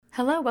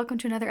Hello, welcome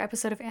to another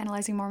episode of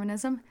Analyzing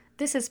Mormonism.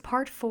 This is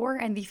part 4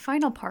 and the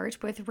final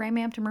part with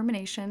Rameumptom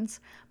Ruminations,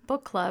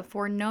 book club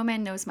for No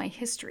Man Knows My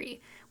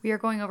History. We are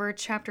going over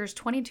chapters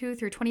 22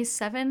 through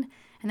 27,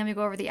 and then we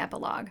go over the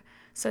epilogue.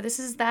 So this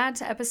is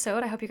that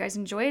episode. I hope you guys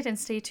enjoy it, and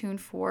stay tuned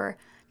for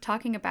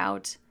talking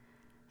about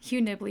Hugh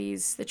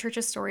Nibley's, the church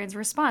historian's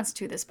response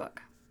to this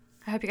book.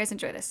 I hope you guys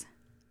enjoy this.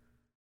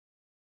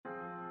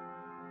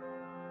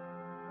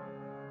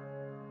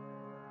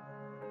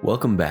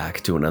 Welcome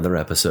back to another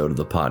episode of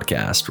the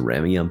podcast,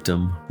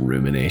 Rameumptom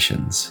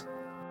Ruminations.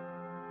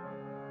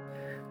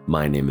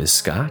 My name is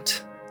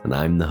Scott, and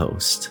I'm the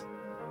host.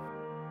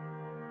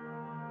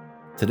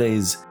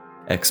 Today's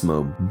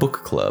Exmo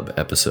Book Club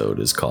episode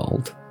is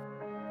called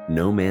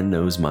No Man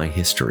Knows My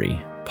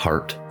History,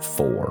 Part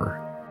 4.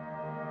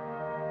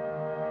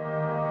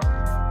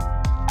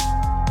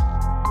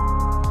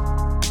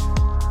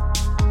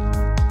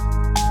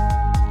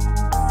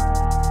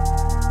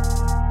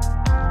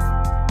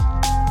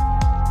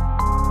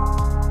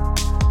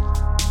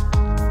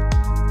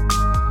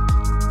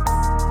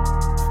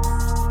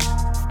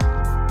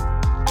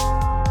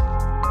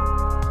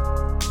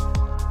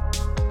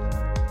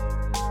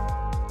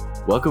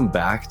 Welcome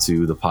back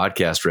to the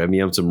podcast,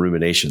 Rameumptom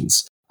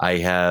Ruminations. I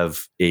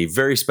have a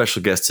very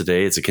special guest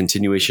today. It's a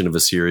continuation of a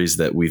series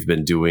that we've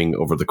been doing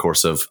over the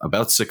course of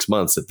about 6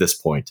 months at this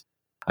point.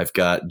 I've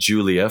got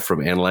Julia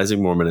from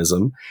Analyzing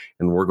Mormonism,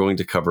 and we're going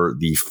to cover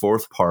the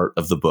fourth part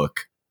of the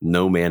book,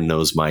 No Man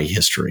Knows My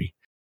History.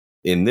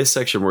 In this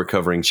section, we're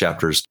covering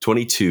chapters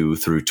 22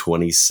 through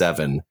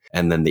 27,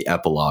 and then the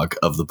epilogue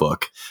of the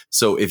book.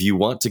 So if you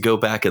want to go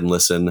back and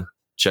listen,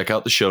 check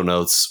out the show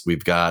notes.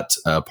 We've got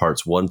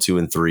parts 1, 2,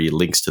 and 3,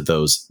 links to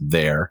those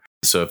there.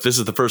 So if this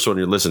is the first one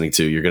you're listening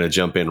to, you're going to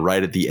jump in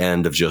right at the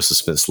end of Joseph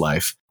Smith's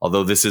life.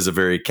 Although this is a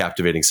very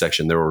captivating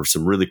section, there were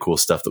some really cool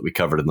stuff that we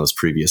covered in those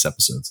previous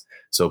episodes.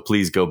 So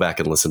please go back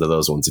and listen to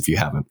those ones if you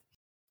haven't.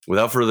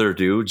 Without further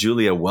ado,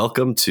 Julia,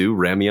 welcome to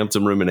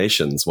Rameumptom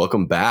Ruminations.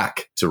 Welcome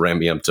back to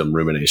Rameumptom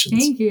Ruminations.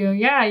 Thank you.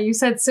 Yeah, you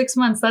said 6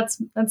 months.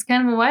 That's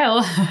kind of a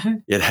while.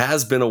 It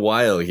has been a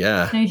while,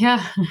 yeah.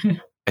 Yeah.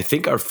 I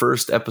think our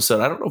first episode,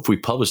 I don't know if we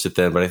published it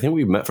then, but I think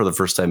we met for the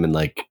first time in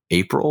like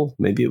April.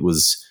 Maybe it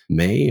was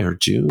May or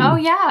June. Oh,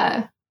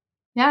 yeah.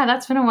 Yeah,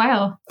 that's been a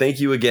while. Thank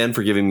you again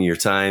for giving me your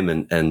time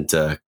and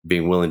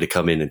being willing to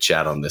come in and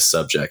chat on this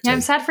subject. Yeah, I'm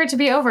sad for it to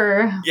be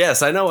over.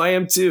 Yes, I know. I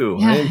am too.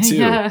 Yeah, I am too.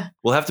 Yeah.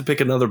 We'll have to pick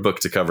another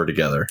book to cover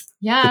together.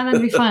 Yeah,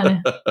 that'd be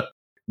fun.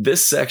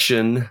 This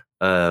section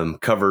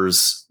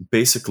covers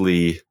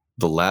basically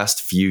the last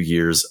few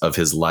years of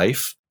his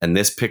life. And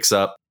this picks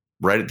up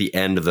right at the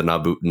end of the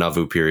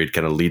Nauvoo period,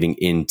 kind of leading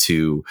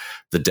into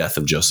the death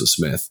of Joseph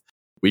Smith.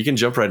 We can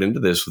jump right into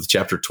this with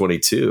chapter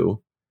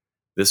 22.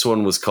 This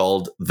one was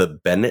called The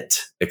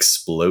Bennett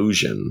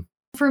Explosion.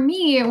 For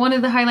me, one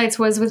of the highlights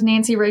was with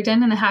Nancy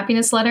Rigdon in the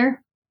happiness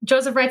letter.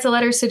 Joseph writes a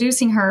letter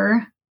seducing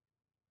her.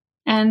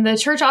 And the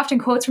church often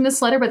quotes from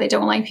this letter, but they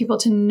don't like people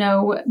to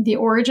know the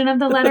origin of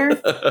the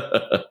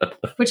letter,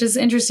 which is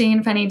interesting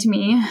and funny to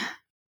me.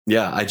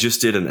 Yeah, I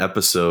just did an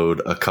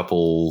episode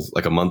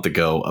a month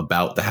ago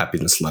about the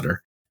happiness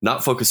letter,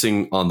 not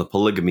focusing on the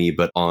polygamy,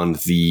 but on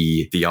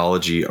the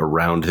theology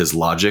around his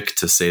logic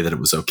to say that it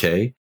was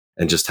okay,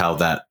 and just how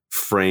that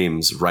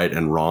frames right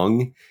and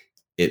wrong.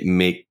 It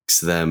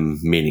makes them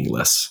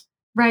meaningless.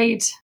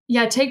 Right.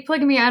 Yeah, take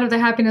polygamy out of the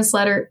happiness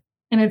letter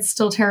and it's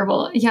still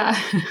terrible. Yeah.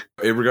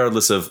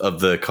 Regardless of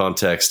the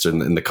context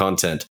and the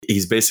content,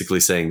 he's basically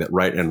saying that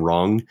right and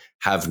wrong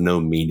have no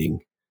meaning.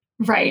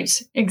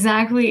 Right,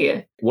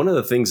 exactly. One of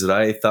the things that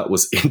I thought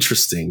was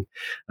interesting,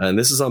 and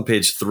this is on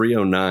page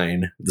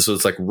 309, so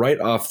it's like right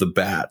off the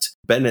bat,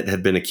 Bennett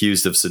had been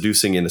accused of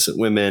seducing innocent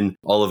women,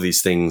 all of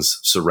these things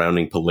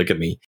surrounding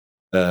polygamy.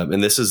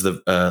 And this is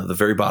the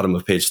very bottom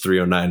of page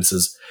 309. It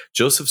says,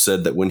 Joseph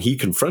said that when he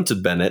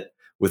confronted Bennett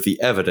with the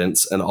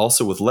evidence and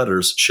also with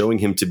letters showing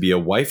him to be a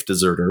wife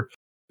deserter,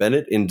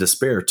 Bennett in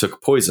despair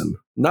took poison,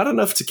 not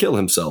enough to kill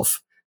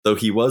himself, though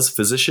he was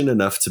physician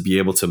enough to be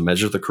able to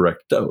measure the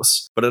correct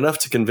dose, but enough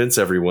to convince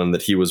everyone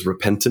that he was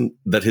repentant,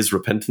 that his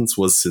repentance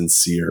was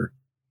sincere.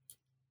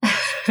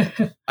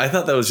 I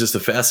thought that was just a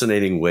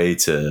fascinating way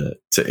to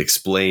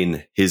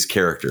explain his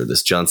character,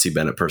 this John C.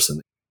 Bennett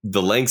person.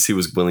 The lengths he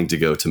was willing to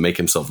go to make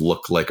himself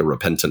look like a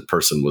repentant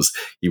person was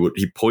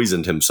he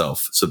poisoned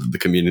himself so that the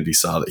community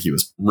saw that he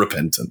was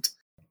repentant.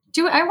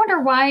 I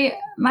wonder why,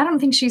 I don't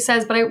think she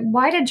says, but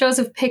why did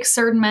Joseph pick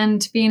certain men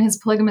to be in his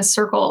polygamous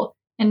circle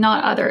and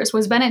not others?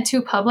 Was Bennett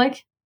too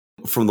public?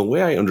 From the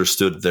way I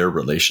understood their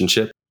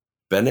relationship,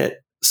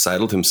 Bennett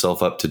sidled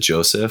himself up to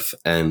Joseph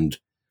and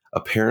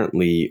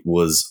apparently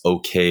was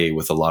okay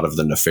with a lot of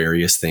the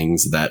nefarious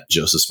things that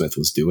Joseph Smith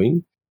was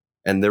doing.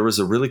 And there was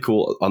a really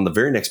cool, on the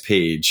very next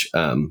page,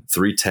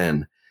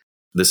 310,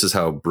 this is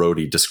how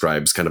Brodie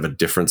describes kind of a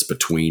difference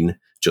between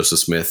Joseph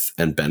Smith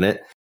and Bennett.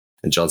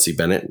 And John C.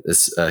 Bennett,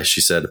 she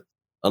said,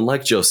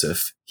 unlike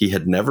Joseph, he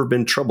had never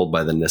been troubled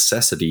by the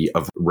necessity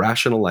of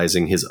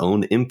rationalizing his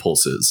own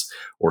impulses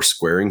or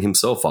squaring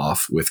himself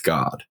off with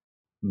God.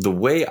 The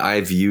way I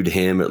viewed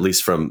him, at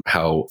least from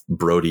how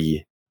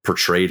Brodie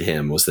portrayed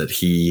him was that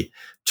he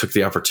took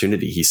the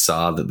opportunity. He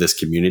saw that this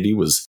community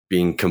was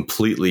being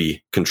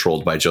completely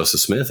controlled by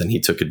Joseph Smith, and he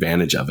took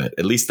advantage of it.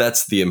 At least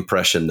that's the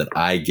impression that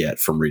I get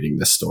from reading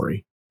this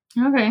story.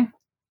 Okay.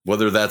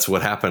 Whether that's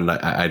what happened,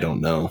 I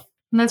don't know.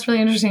 That's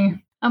really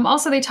interesting.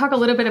 Also, they talk a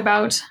little bit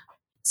about,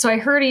 so I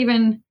heard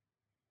even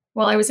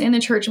while I was in the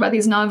church about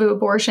these Nauvoo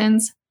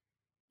abortions,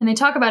 and they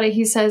talk about it.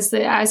 He says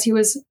that as he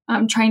was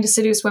trying to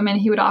seduce women,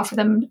 he would offer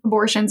them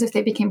abortions if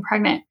they became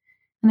pregnant.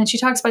 And then she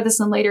talks about this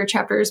in later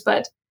chapters,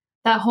 but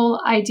that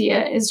whole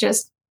idea is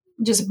just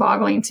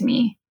boggling to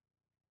me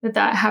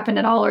that happened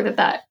at all, or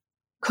that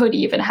could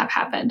even have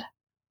happened.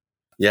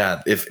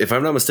 Yeah, if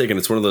I'm not mistaken,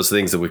 it's one of those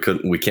things that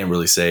we can't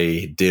really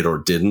say did or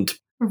didn't.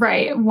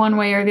 Right, one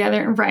way or the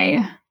other.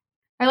 Right.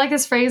 I like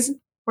this phrase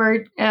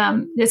where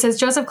it says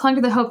Joseph clung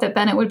to the hope that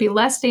Bennett would be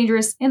less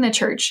dangerous in the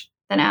church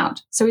than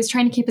out. So he's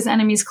trying to keep his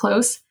enemies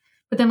close.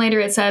 But then later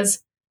it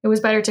says it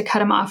was better to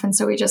cut him off, and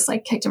so he just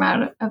kicked him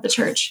out of the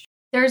church.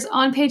 There's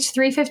on page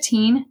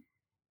 315,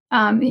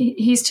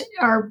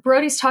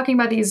 Brodie's talking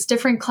about these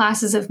different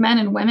classes of men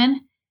and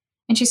women,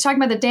 and she's talking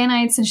about the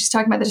Danites, and she's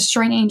talking about the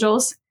destroying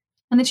angels,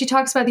 and then she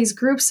talks about these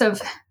groups of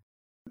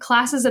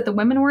classes that the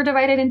women were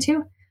divided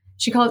into.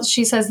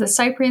 She says the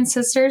Cyprian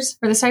sisters,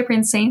 or the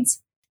Cyprian saints,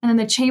 and then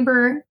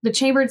the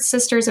chambered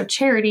sisters of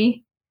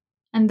charity,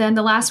 and then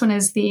the last one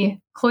is the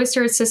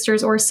cloistered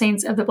sisters or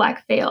saints of the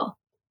black veil,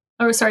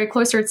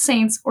 cloistered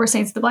saints or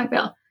saints of the black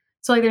veil.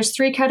 So there's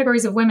 3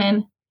 categories of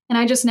women. And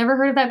I just never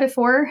heard of that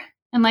before.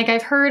 And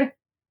I've heard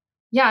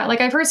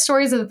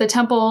stories of the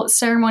temple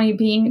ceremony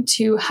being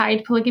to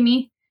hide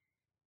polygamy.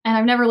 And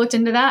I've never looked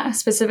into that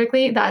specific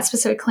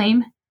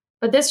claim.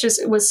 But this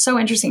just was so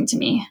interesting to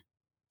me.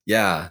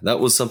 Yeah, that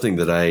was something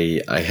that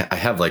I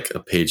have a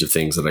page of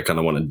things that I kind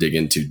of want to dig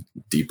into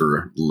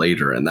deeper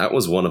later. And that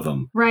was one of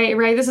them. Right.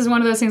 This is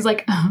one of those things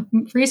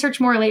research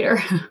more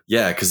later.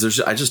 Yeah, because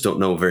I just don't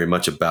know very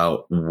much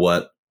about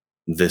what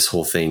this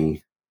whole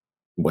thing,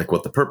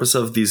 what the purpose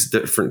of these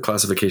different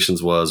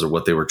classifications was, or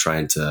what they were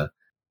trying to,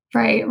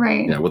 right.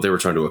 Yeah, what they were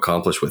trying to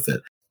accomplish with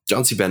it.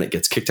 John C. Bennett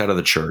gets kicked out of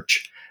the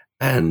church,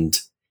 and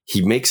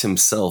he makes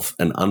himself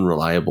an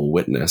unreliable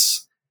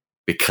witness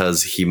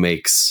because he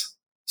makes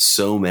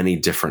so many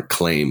different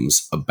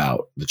claims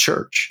about the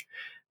church.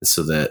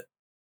 So that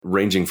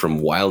ranging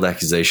from wild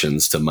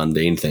accusations to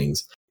mundane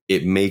things,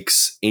 it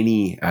makes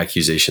any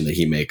accusation that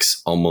he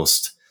makes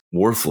almost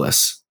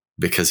worthless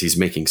because he's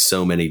making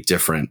so many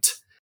different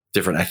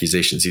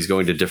accusations. He's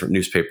going to different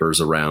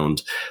newspapers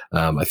around.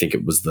 I think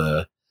it was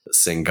the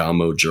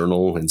Sangamo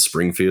Journal in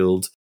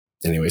Springfield.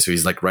 Anyway, so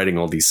he's writing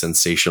all these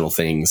sensational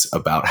things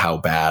about how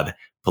bad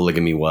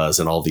polygamy was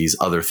and all these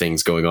other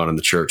things going on in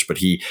the church. But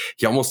he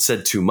almost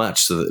said too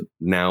much, so that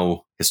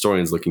now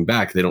historians looking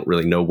back, they don't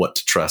really know what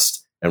to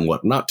trust and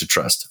what not to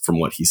trust from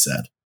what he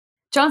said.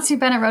 John C.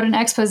 Bennett wrote an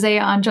expose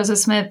on Joseph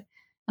Smith,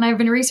 and I've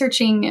been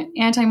researching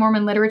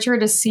anti-Mormon literature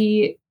to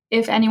see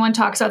if anyone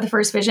talks about the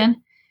first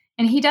vision.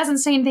 And he doesn't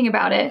say anything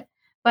about it,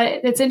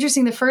 but it's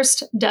interesting. The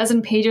first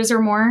dozen pages or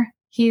more,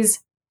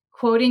 he's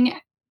quoting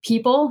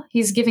people.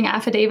 He's giving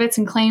affidavits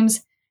and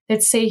claims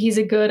that say he's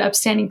a good,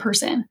 upstanding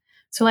person.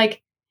 So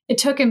it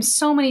took him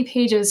so many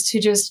pages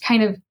to just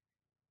kind of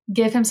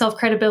give himself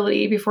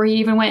credibility before he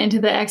even went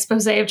into the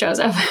expose of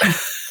Joseph.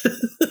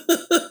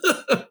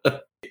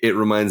 It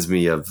reminds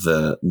me of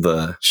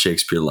the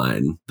Shakespeare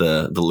line,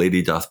 the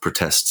lady doth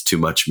protest too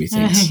much,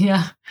 methinks.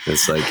 Yeah.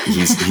 It's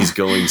he's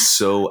going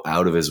so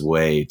out of his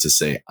way to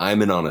say,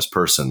 I'm an honest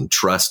person,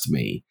 trust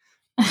me.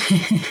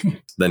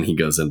 Then he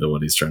goes into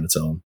what he's trying to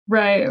tell him.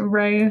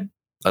 Right.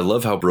 I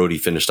love how Brodie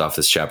finished off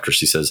this chapter.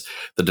 She says,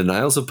 the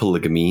denials of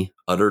polygamy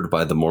uttered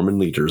by the Mormon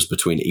leaders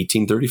between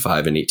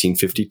 1835 and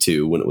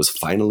 1852, when it was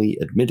finally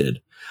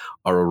admitted,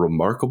 are a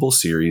remarkable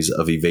series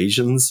of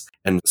evasions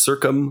and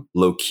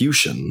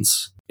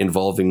circumlocutions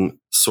involving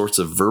sorts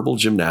of verbal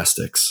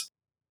gymnastics.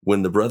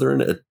 When the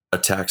brethren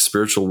attacked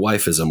spiritual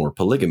wifism or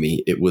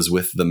polygamy, it was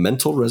with the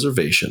mental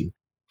reservation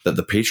that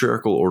the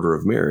patriarchal order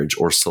of marriage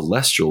or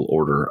celestial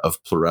order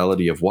of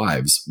plurality of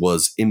wives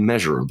was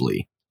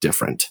immeasurably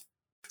different.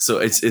 So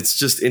it's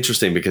just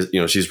interesting because,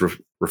 she's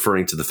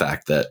referring to the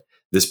fact that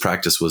this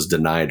practice was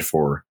denied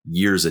for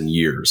years and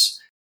years.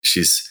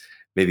 She's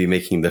maybe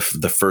making the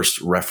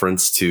first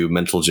reference to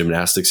mental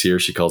gymnastics here.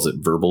 She calls it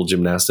verbal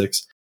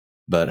gymnastics,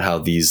 but how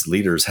these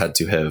leaders had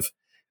to have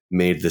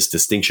made this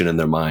distinction in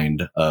their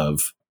mind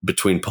of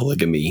between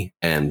polygamy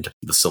and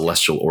the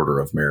celestial order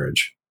of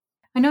marriage.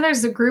 I know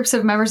there's the groups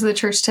of members of the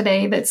church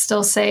today that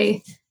still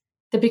say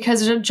that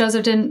because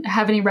Joseph didn't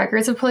have any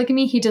records of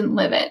polygamy, he didn't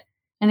live it.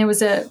 And it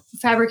was a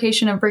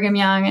fabrication of Brigham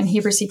Young and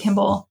Heber C.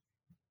 Kimball.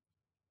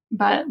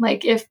 But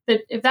if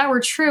that were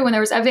true and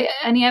there was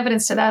any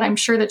evidence to that, I'm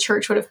sure the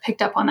church would have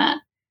picked up on that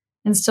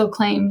and still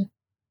claimed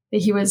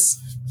that he was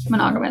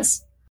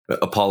monogamous.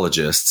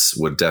 Apologists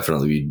would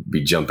definitely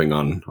be jumping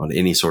on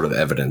any sort of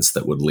evidence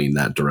that would lean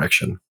that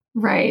direction.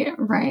 Right.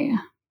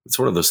 It's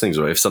one of those things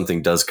where if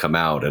something does come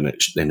out and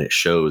it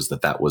shows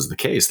that was the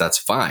case, that's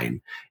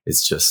fine.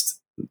 It's just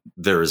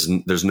there's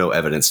no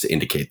evidence to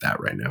indicate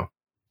that right now.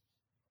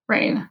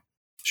 Right.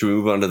 Should we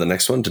move on to the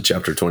next one, to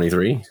chapter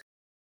 23?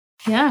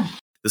 Yeah.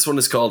 This one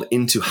is called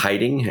Into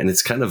Hiding, and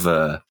it's kind of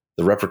the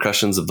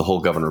repercussions of the whole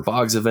Governor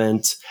Boggs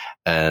event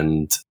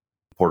and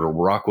Porter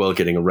Rockwell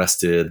getting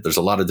arrested. There's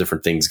a lot of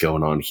different things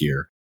going on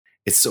here.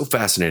 It's so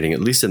fascinating, at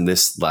least in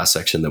this last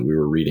section that we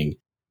were reading.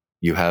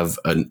 You have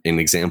an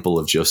example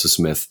of Joseph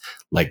Smith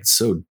like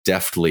so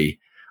deftly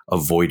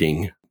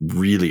avoiding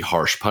really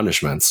harsh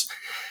punishments,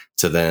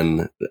 to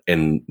then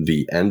in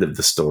the end of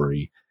the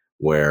story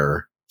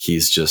where he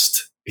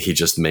just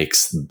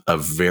makes a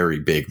very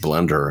big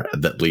blunder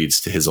that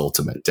leads to his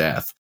ultimate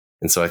death.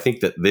 And so I think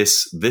that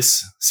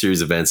this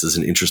series of events is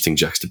an interesting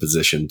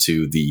juxtaposition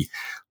to the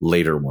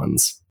later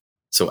ones.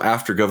 So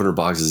after Governor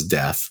Boggs'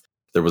 death,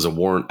 there was a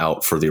warrant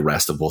out for the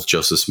arrest of both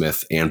Joseph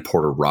Smith and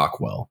Porter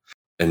Rockwell.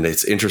 And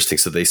it's interesting.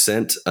 So they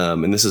sent,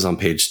 and this is on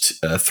page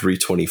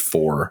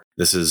 324.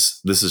 This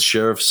is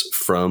sheriffs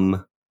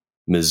from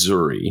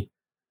Missouri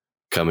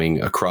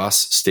coming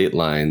across state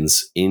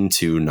lines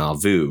into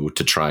Nauvoo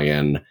to try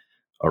and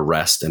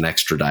arrest and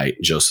extradite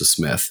Joseph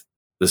Smith.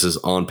 This is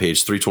on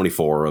page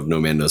 324 of No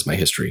Man Knows My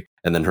History.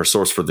 And then her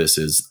source for this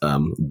is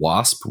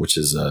WASP, which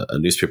is a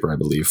newspaper, I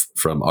believe,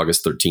 from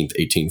August 13th,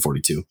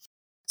 1842. It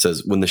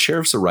says, when the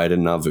sheriffs arrived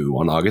in Nauvoo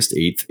on August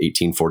 8th,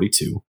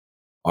 1842,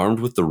 armed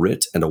with the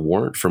writ and a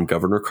warrant from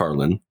Governor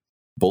Carlin,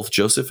 both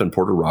Joseph and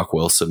Porter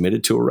Rockwell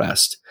submitted to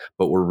arrest,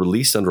 but were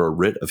released under a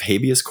writ of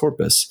habeas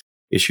corpus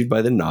issued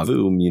by the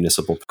Nauvoo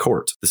Municipal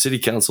Court. The city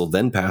council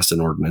then passed an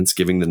ordinance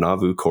giving the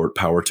Nauvoo court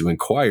power to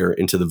inquire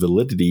into the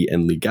validity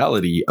and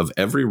legality of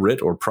every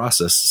writ or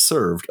process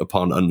served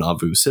upon a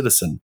Nauvoo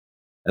citizen,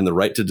 and the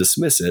right to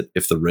dismiss it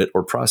if the writ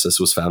or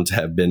process was found to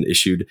have been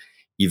issued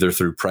either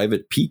through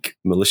private pique,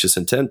 malicious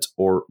intent,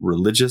 or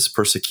religious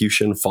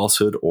persecution,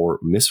 falsehood, or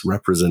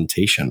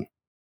misrepresentation.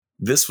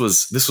 This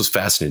was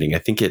fascinating. I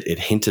think it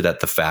hinted at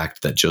the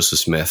fact that Joseph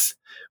Smith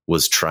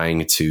was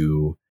trying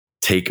to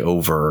take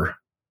over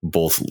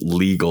both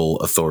legal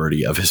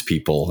authority of his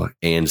people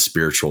and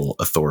spiritual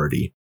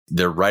authority.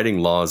 They're writing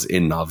laws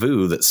in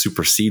Nauvoo that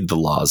supersede the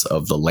laws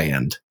of the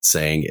land,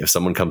 saying if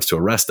someone comes to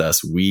arrest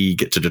us, we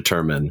get to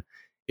determine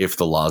if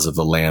the laws of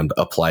the land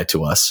apply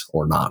to us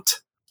or not.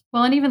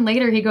 Well, and even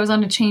later he goes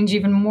on to change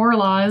even more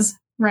laws,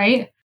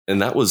 right?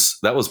 And that was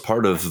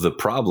part of the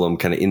problem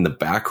kind of in the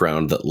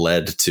background that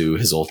led to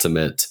his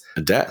ultimate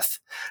death.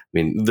 I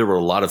mean, there were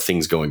a lot of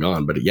things going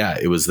on, but yeah,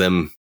 it was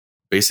them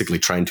basically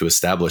trying to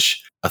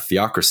establish a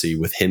theocracy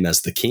with him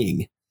as the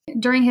king.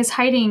 During his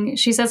hiding,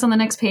 she says on the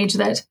next page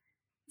that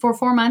for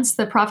 4 months,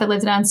 the prophet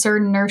lived an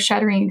uncertain,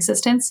 nerve-shattering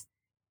existence,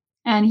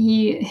 and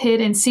he hid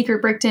in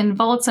secret bricked-in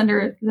vaults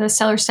under the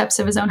cellar steps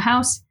of his own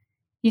house.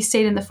 He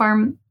stayed in the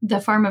farm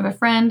of a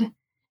friend,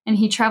 and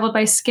he traveled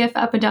by skiff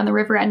up and down the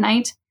river at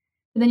night.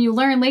 But then you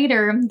learn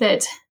later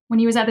that when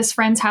he was at his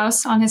friend's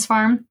house on his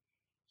farm,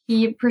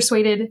 he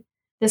persuaded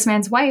this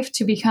man's wife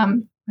to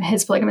become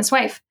his polygamous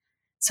wife.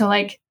 So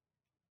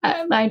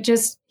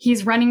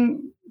he's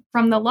running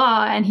from the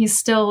law and he's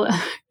still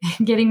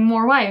getting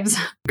more wives.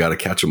 Got to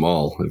catch them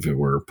all if it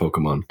were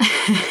Pokemon.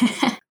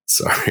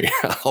 Sorry,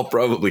 I'll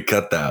probably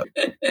cut that.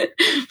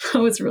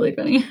 That was really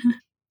funny.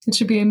 It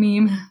should be a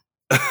meme.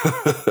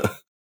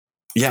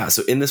 Yeah,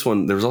 so in this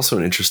one, there was also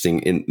an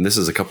interesting, this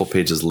is a couple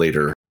pages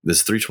later,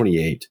 this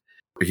 328,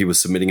 where he was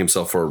submitting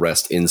himself for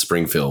arrest in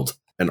Springfield.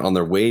 And on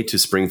their way to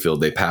Springfield,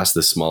 they passed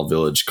this small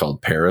village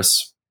called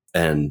Paris.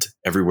 And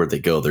everywhere they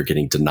go, they're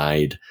getting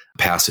denied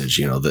passage.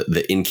 You know,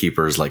 the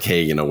innkeeper's like,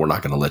 hey, we're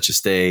not going to let you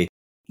stay.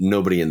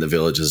 Nobody in the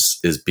village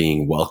is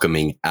being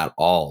welcoming at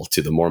all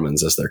to the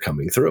Mormons as they're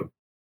coming through.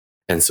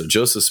 And so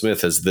Joseph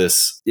Smith has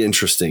this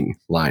interesting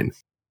line.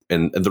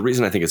 And the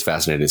reason I think it's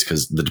fascinating is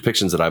because the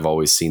depictions that I've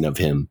always seen of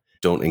him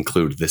don't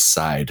include this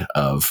side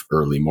of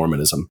early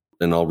Mormonism.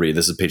 And I'll read,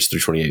 this is page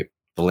 328.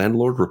 The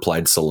landlord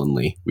replied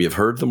sullenly, we have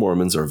heard the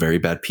Mormons are very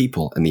bad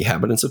people, and the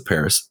inhabitants of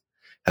Paris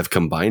have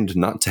combined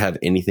not to have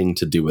anything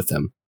to do with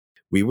them.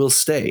 We will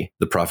stay,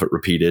 the prophet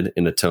repeated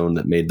in a tone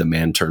that made the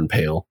man turn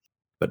pale.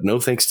 But no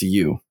thanks to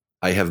you.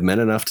 I have men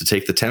enough to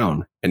take the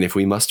town, and if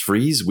we must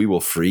freeze, we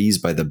will freeze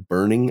by the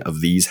burning of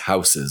these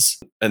houses.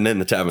 And then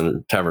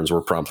the taverns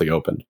were promptly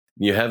opened.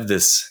 You have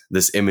this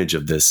image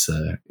of this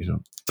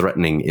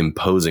threatening,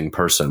 imposing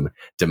person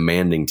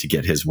demanding to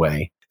get his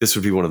way. This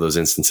would be one of those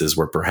instances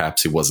where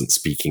perhaps he wasn't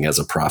speaking as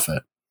a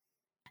prophet.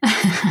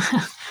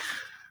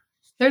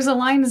 There's a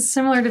line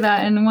similar to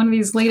that in one of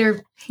these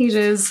later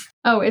pages.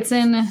 Oh, it's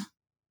in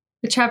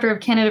the chapter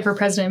of Candidate for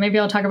President. Maybe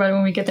I'll talk about it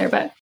when we get there.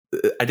 But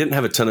I didn't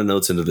have a ton of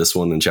notes into this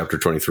one in chapter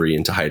 23,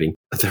 Into Hiding.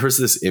 There was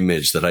this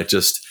image that I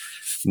just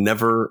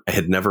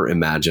had never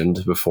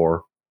imagined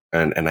before.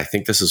 And I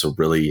think this is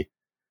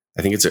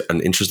it's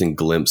an interesting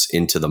glimpse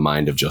into the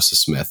mind of Joseph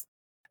Smith.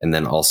 And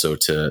then also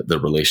to the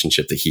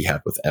relationship that he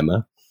had with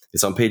Emma.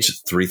 It's on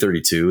page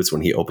 332. It's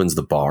when he opens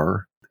the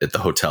bar at the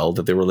hotel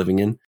that they were living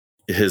in.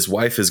 His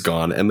wife is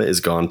gone. Emma is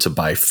gone to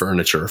buy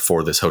furniture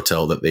for this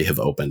hotel that they have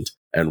opened.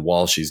 And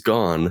while she's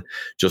gone,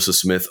 Joseph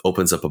Smith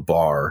opens up a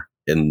bar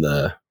on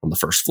the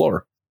first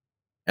floor.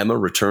 Emma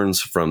returns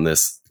from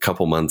this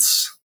couple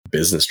months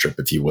business trip,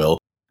 if you will,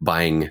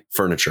 buying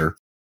furniture.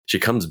 She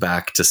comes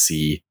back to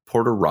see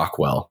Porter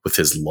Rockwell with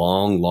his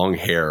long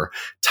hair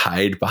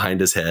tied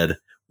behind his head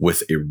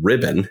with a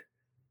ribbon,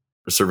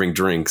 serving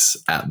drinks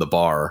at the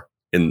bar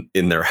in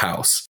their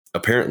house.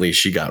 Apparently,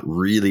 she got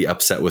really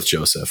upset with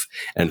Joseph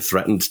and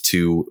threatened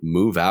to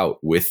move out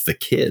with the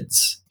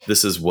kids.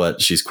 This is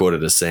what she's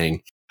quoted as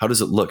saying. "How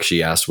does it look?"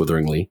 she asked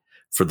witheringly,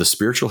 "for the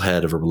spiritual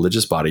head of a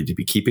religious body to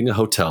be keeping a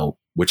hotel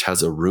which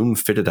has a room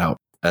fitted out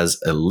as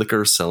a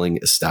liquor selling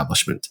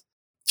establishment?"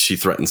 She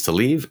threatens to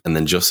leave, and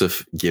then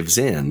Joseph gives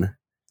in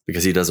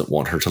because he doesn't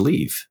want her to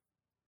leave.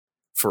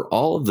 For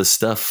all of the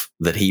stuff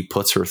that he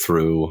puts her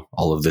through,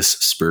 all of this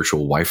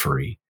spiritual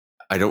wifery,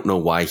 I don't know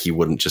why he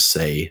wouldn't just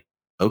say,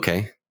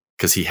 okay,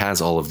 because he has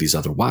all of these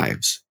other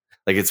wives.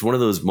 Like, it's one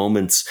of those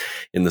moments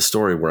in the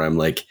story where I'm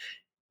like,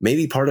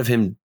 maybe part of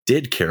him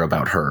did care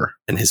about her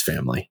and his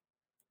family.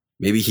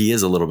 Maybe he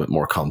is a little bit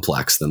more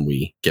complex than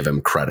we give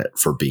him credit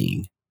for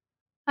being.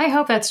 I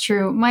hope that's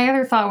true. My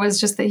other thought was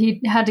just that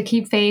he had to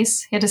keep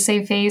face. He had to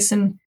save face.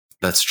 And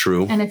that's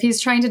true. And if he's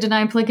trying to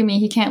deny polygamy,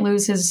 he can't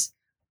lose his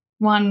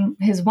one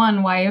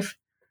wife.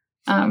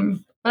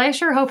 But I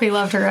sure hope he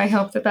loved her. I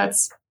hope that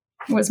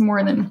was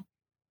more than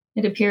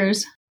it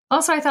appears.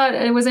 Also, I thought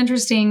it was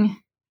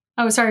interesting.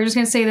 Oh, sorry. I was just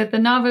going to say that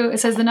it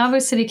says the Nauvoo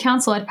City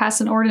Council had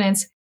passed an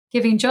ordinance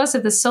giving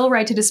Joseph the sole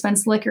right to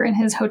dispense liquor in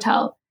his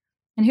hotel.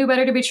 And who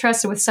better to be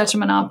trusted with such a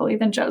monopoly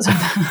than Joseph?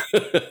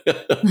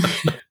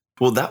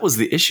 Well, that was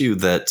the issue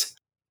that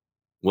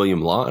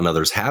William Law and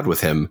others had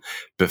with him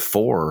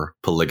before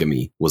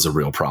polygamy was a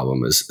real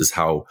problem, is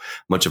how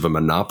much of a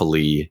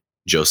monopoly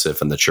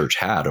Joseph and the church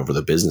had over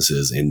the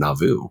businesses in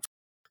Nauvoo.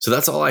 So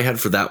that's all I had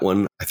for that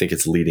one. I think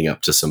it's leading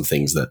up to some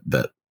things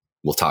that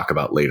we'll talk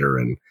about later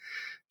in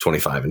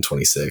 25 and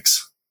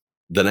 26.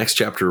 The next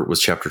chapter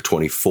was chapter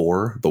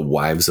 24, The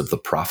Wives of the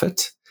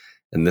Prophet.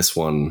 And this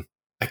one,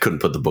 I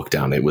couldn't put the book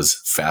down. It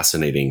was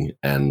fascinating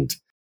and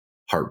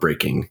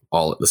heartbreaking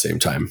all at the same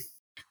time.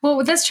 Well,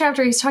 with this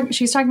chapter,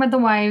 she's talking about the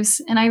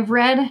wives, and I've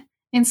read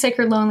In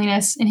Sacred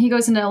Loneliness, and he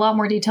goes into a lot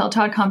more detail,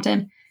 Todd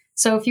Compton.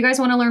 So if you guys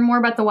want to learn more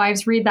about the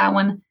wives, read that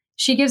one.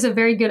 She gives a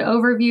very good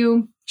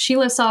overview. She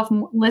lists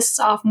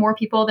off more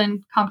people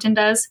than Compton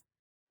does.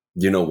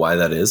 Do you know why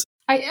that is?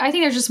 I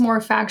think there's just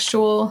more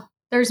factual.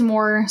 There's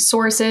more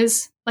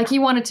sources. Like, he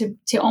wanted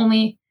to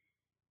only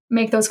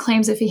make those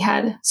claims if he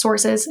had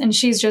sources, and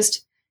she's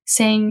just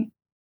saying,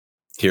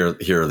 Here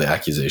are the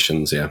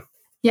accusations, yeah.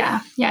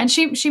 Yeah. And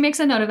she makes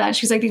a note of that.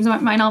 She's like, these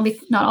might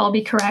not all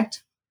be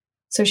correct.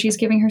 So she's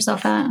giving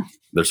herself that.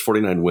 There's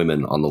 49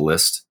 women on the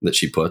list that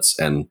she puts,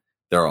 and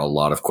there are a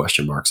lot of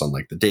question marks on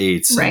like the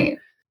dates. Right.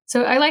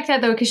 So I like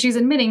that though, because she's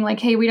admitting like,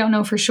 hey, we don't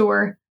know for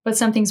sure, but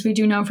some things we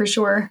do know for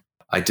sure.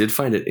 I did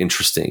find it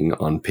interesting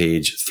on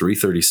page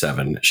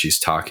 337. She's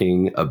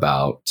talking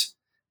about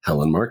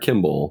Helen Mar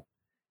Kimball,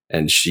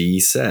 and she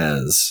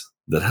says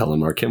that Helen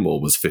Mar Kimball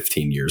was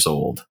 15 years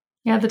old.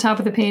 Yeah, at the top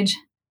of the page.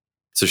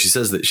 So she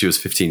says that she was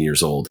 15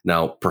 years old.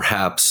 Now,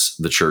 perhaps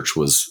the church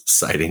was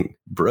citing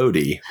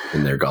Brodie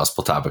in their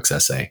Gospel Topics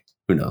essay.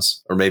 Who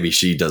knows? Or maybe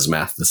she does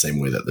math the same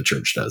way that the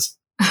church does.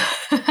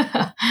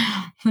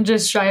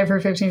 Just shy of her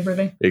 15th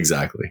birthday.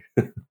 Exactly.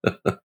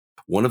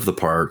 One of the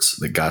parts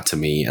that got to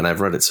me, and I've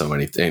read it so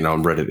many,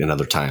 I've read it in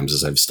other times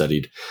as I've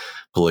studied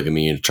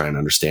polygamy and trying to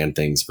understand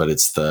things, but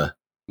it's the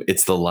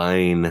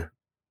line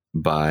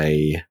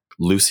by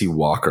Lucy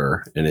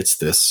Walker, and it's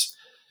this: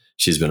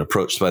 she's been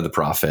approached by the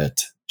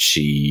prophet.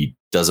 She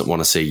doesn't want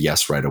to say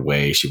yes right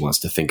away. She wants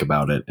to think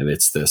about it. And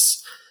it's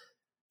this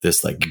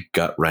like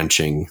gut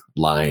wrenching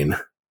line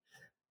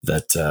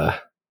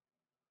that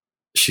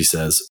she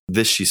says,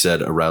 "This," she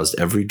said, "aroused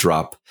every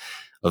drop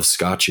of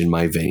scotch in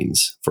my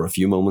veins. For a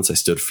few moments, I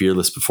stood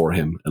fearless before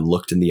him and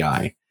looked in the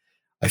eye.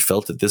 I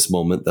felt at this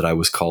moment that I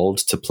was called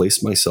to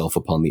place myself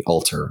upon the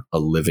altar, a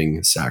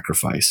living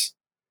sacrifice.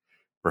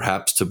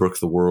 Perhaps to brook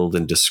the world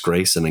in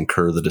disgrace and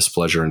incur the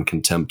displeasure and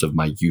contempt of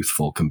my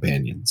youthful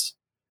companions."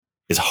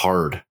 It's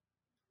hard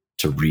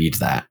to read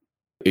that.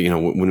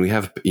 When we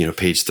have,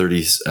 page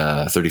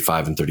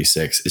 35 and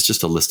 36, it's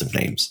just a list of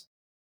names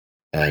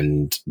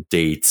and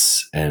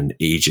dates and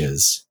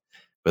ages.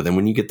 But then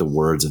when you get the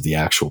words of the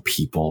actual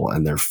people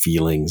and their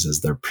feelings as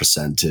they're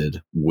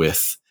presented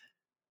with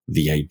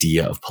the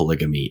idea of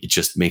polygamy, it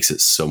just makes it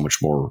so much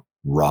more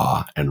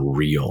raw and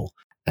real.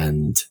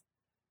 And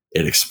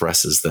it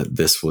expresses that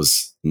this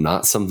was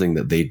not something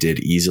that they did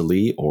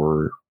easily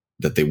or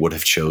that they would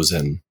have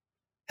chosen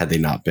had they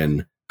not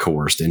been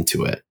coerced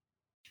into it.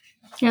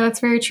 Yeah, that's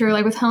very true.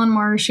 Like with Helen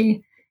Mar,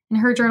 she, in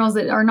her journals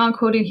that are not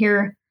quoted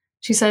here,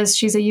 she says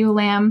she's a ewe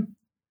lamb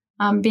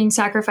being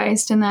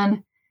sacrificed. And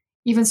then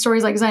even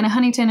stories like Zina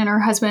Huntington and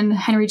her husband,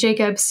 Henry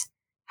Jacobs,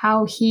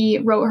 how he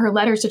wrote her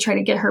letters to try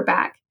to get her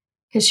back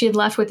because she had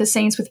left with the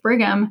saints with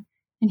Brigham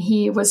and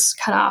he was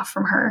cut off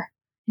from her.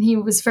 And he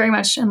was very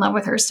much in love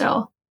with her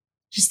still.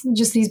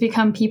 Just these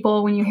become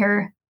people when you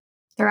hear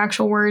their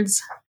actual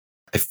words.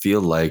 I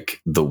feel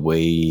like the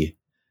way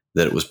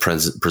that it was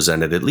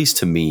presented, at least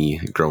to me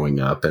growing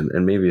up,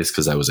 and maybe it's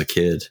because I was a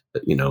kid,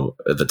 at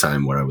the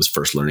time where I was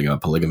first learning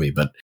about polygamy,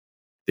 but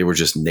they were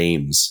just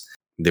names.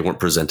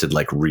 presented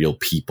like real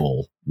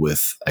people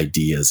with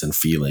ideas and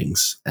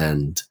feelings.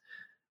 And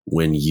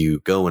when you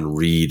go and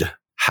read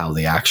how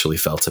they actually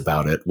felt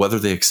about it, whether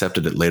they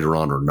accepted it later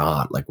on or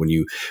not, like when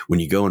you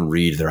go and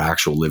read their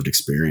actual lived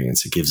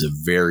experience, it gives a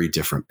very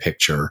different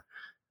picture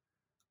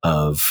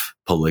of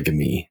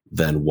polygamy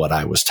than what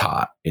I was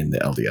taught in the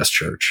LDS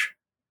church.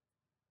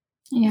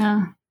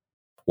 Yeah.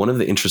 One of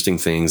the interesting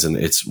things, and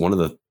it's one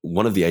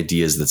of the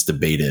ideas that's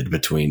debated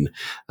between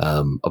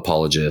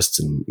apologists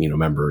and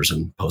members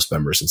and post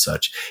members and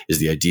such, is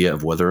the idea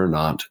of whether or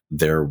not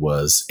there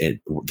was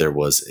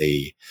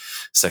a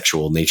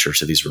sexual nature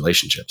to these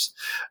relationships.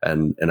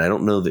 And I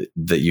don't know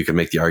that you can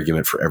make the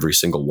argument for every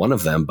single one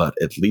of them, but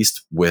at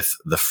least with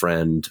the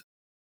friend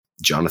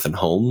Jonathan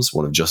Holmes,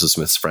 one of Joseph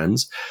Smith's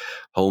friends,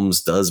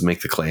 Holmes does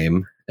make the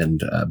claim,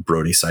 and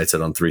Brodie cites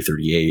it on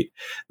 338,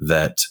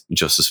 that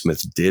Joseph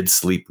Smith did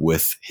sleep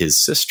with his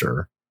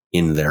sister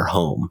in their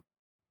home.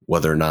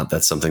 Whether or not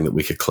that's something that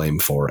we could claim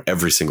for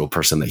every single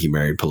person that he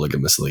married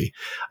polygamously,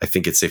 I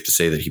think it's safe to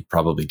say that he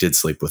probably did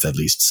sleep with at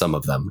least some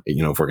of them.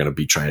 If we're going to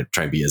be try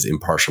and be as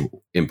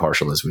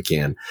impartial as we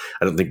can,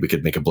 I don't think we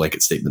could make a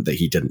blanket statement that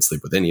he didn't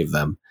sleep with any of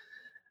them.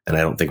 And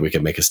I don't think we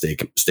can make a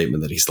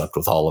statement that he slept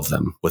with all of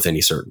them with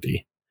any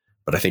certainty.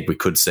 But I think we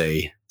could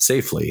say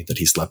safely that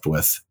he slept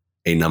with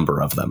a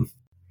number of them.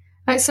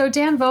 All right, so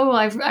Dan Vogel,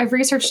 I've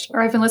researched,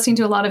 or I've been listening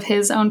to a lot of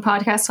his own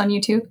podcasts on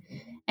YouTube,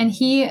 and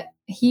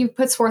he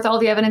puts forth all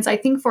the evidence, I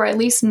think, for at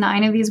least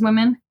 9 of these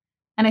women.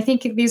 And I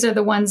think these are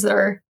the ones that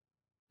are,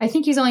 I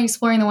think he's only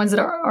exploring the ones that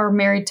are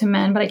married to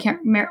men, but I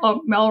can't,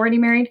 already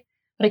married,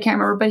 but I can't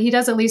remember. But he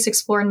does at least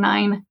explore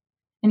 9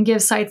 and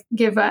give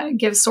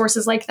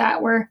sources like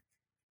that where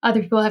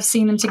other people have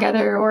seen them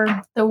together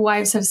or the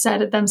wives have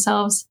said it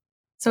themselves.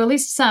 So at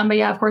least some, but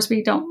yeah, of course,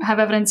 we don't have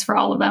evidence for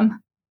all of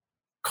them.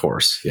 Of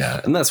course, yeah.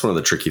 And that's one of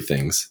the tricky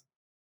things.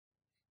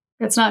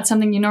 It's not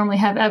something you normally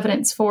have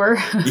evidence for.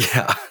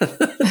 Yeah.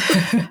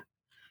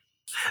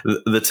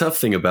 The tough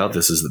thing about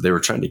this is that they were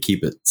trying to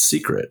keep it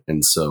secret.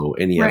 And so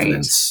any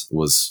evidence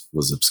was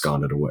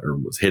absconded away or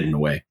was hidden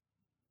away.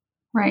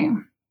 Right.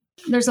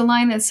 There's a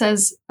line that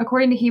says,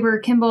 according to Heber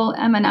Kimball,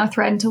 Emma now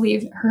threatened to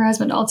leave her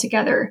husband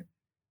altogether,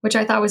 which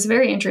I thought was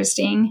very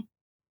interesting.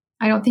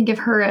 I don't think of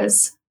her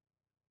as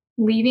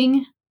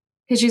leaving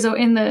because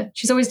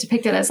she's always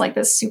depicted as like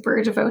this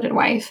super devoted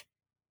wife,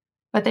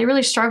 but they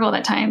really struggled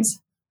at times.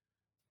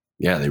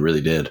 Yeah, they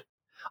really did.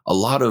 A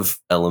lot of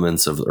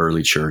elements of the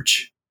early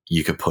church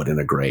you could put in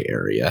a gray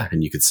area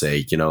and you could say,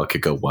 it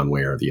could go one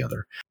way or the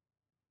other.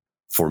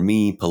 For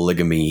me,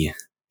 polygamy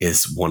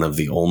is one of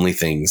the only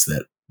things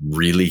that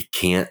really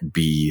can't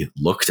be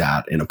looked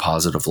at in a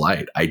positive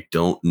light. I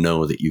don't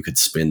know that you could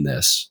spin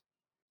this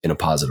in a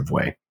positive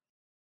way.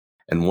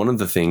 And one of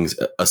the things,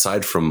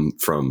 aside from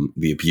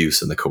the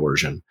abuse and the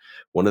coercion,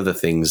 one of the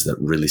things that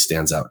really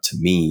stands out to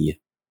me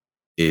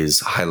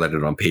is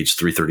highlighted on page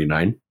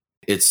 339.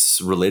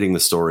 It's relating the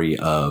story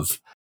of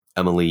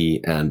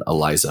Emily and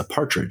Eliza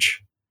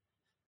Partridge.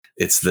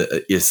 It's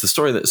the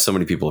story that so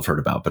many people have heard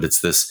about, but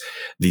it's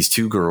these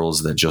 2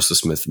 girls that Joseph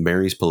Smith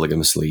marries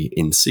polygamously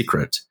in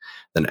secret.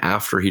 Then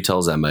after he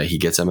tells Emma, he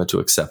gets Emma to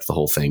accept the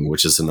whole thing,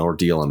 which is an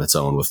ordeal on its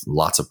own with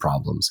lots of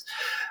problems.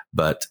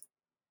 But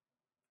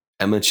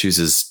Emma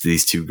chooses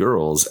these 2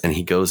 girls and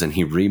he goes and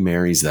he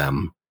remarries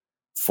them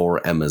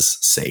for Emma's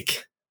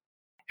sake.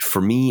 For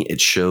me,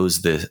 it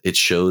shows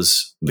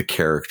the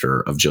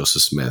character of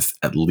Joseph Smith,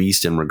 at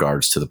least in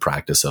regards to the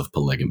practice of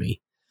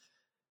polygamy,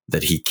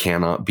 that he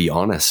cannot be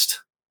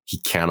honest. He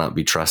cannot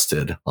be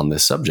trusted on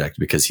this subject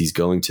because he's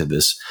going to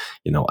this,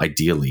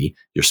 ideally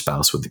your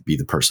spouse would be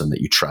the person that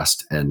you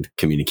trust and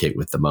communicate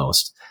with the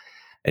most.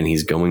 And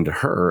he's going to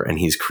her and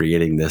he's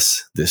creating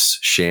this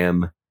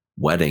sham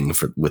wedding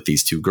with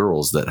these 2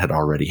 girls that had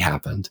already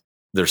happened.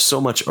 There's so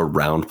much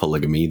around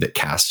polygamy that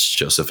casts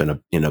Joseph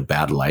in a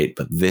bad light,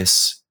 but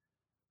this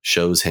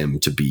shows him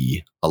to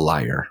be a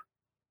liar.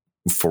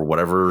 For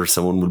whatever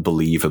someone would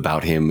believe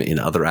about him in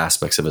other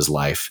aspects of his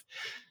life,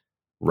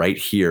 right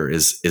here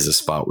is a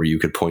spot where you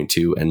could point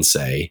to and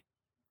say,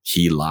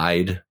 he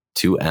lied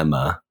to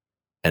Emma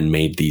and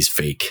made these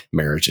fake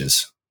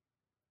marriages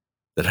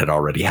that had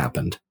already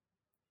happened.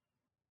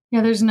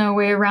 Yeah, there's no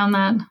way around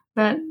that.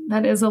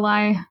 That is a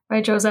lie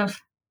by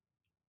Joseph.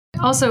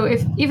 Also,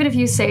 even if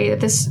you say that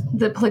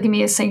the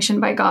polygamy is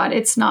sanctioned by God,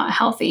 it's not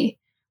healthy.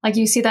 Like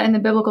you see that in the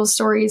biblical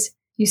stories,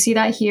 you see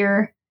that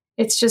here.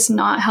 It's just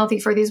not healthy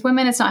for these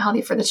women. It's not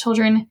healthy for the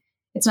children.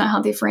 It's not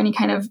healthy for any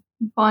kind of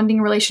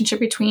bonding relationship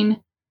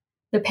between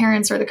the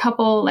parents or the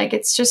couple. Like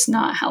it's just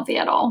not healthy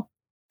at all.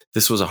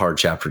 This was a hard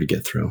chapter to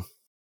get through.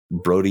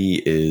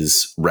 Brodie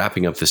is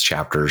wrapping up this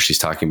chapter. She's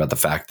talking about the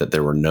fact that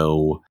there were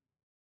no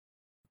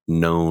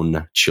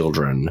known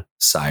children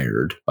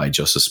sired by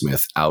Joseph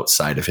Smith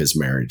outside of his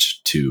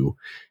marriage to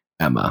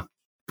Emma.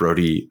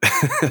 Brodie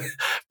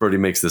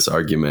makes this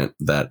argument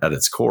that at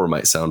its core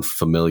might sound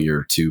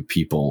familiar to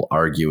people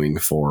arguing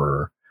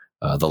for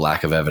the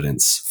lack of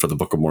evidence for the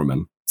Book of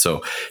Mormon.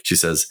 So she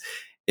says,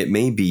 It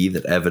may be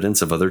that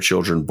evidence of other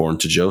children born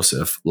to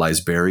Joseph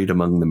lies buried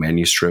among the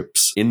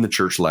manuscripts in the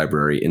church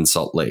library in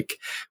Salt Lake,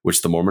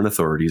 which the Mormon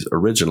authorities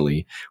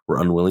originally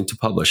were unwilling to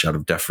publish out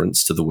of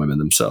deference to the women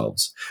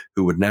themselves,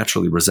 who would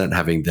naturally resent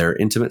having their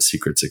intimate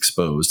secrets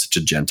exposed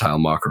to Gentile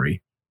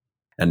mockery.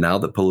 And now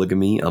that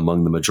polygamy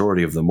among the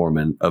majority of the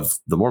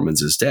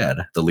Mormons is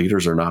dead, the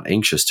leaders are not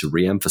anxious to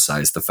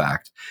re-emphasize the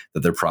fact that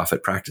their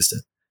prophet practiced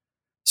it.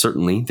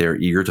 Certainly, they are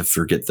eager to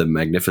forget the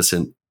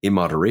magnificent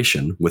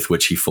immoderation with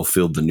which he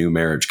fulfilled the new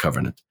marriage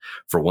covenant.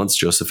 For once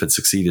Joseph had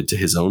succeeded to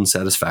his own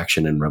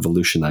satisfaction in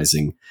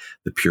revolutionizing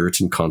the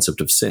Puritan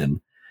concept of sin,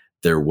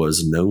 there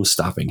was no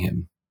stopping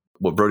him.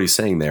 What Brodie's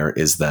saying there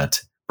is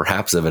that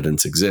perhaps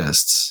evidence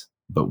exists,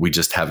 but we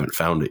just haven't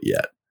found it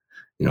yet.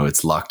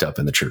 It's locked up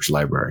in the church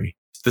library.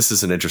 This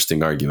is an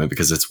interesting argument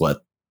because it's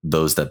what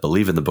those that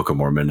believe in the Book of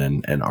Mormon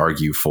and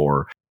argue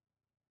for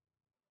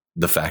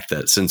the fact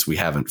that since we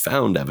haven't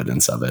found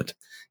evidence of it,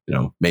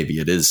 maybe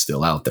it is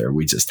still out there.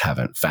 We just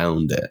haven't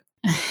found it.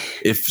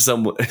 If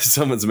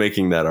someone's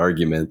making that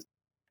argument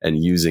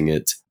and using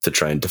it to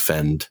try and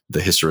defend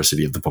the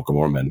historicity of the Book of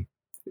Mormon,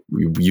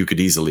 you could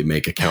easily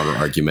make a counter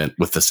argument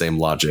with the same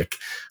logic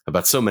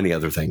about so many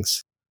other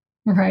things.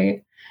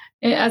 Right.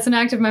 As an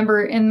active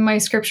member in my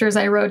scriptures,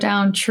 I wrote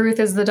down truth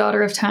is the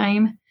daughter of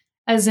time,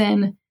 as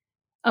in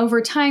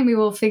over time, we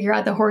will figure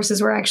out the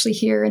horses were actually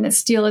here and that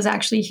steel is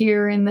actually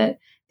here and that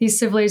these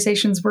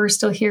civilizations were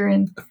still here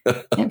and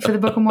for the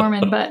Book of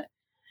Mormon. But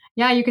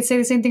yeah, you could say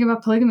the same thing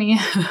about polygamy.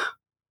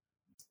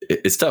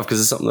 It's tough because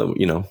it's something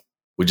that,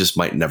 we just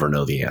might never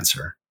know the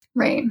answer.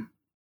 Right.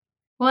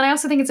 Well, and I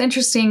also think it's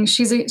interesting.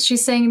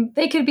 She's saying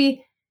there could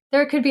be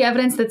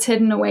evidence that's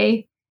hidden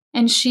away.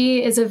 And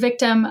she is a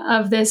victim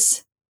of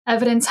this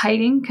evidence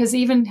hiding because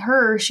even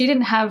she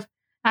didn't have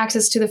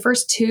access to the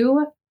first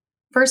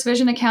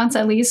vision accounts,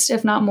 at least,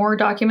 if not more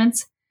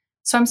documents.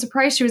 So I'm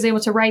surprised she was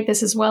able to write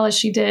this as well as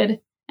she did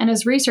and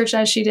as researched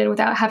as she did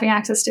without having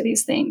access to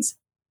these things.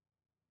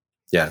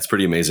 Yeah, it's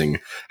pretty amazing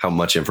how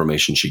much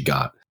information she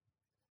got.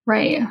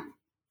 Right.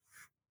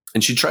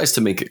 And she tries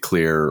to make it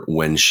clear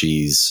when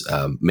she's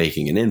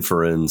making an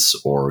inference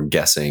or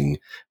guessing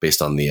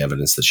based on the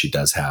evidence that she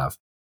does have.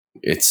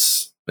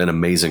 It's an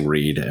amazing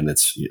read, and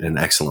it's an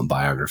excellent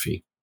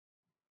biography.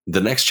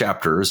 The next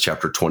chapter is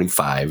chapter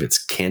 25.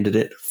 It's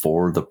Candidate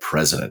for the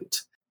President.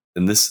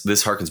 And this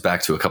harkens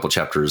back to a couple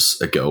chapters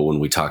ago when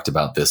we talked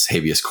about this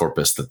habeas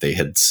corpus that they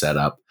had set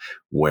up,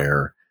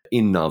 where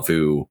in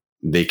Nauvoo,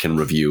 they can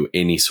review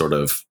any sort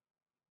of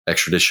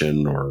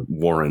extradition or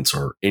warrants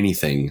or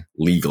anything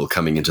legal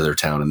coming into their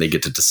town, and they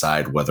get to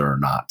decide whether or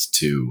not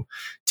to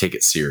take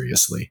it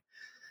seriously.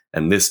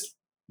 And this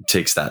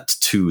takes that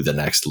to the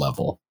next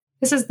level.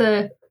 This is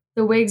the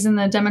Whigs and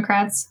the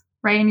Democrats,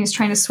 right? And he's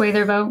trying to sway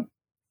their vote.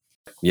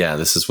 Yeah,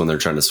 this is when they're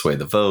trying to sway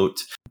the vote.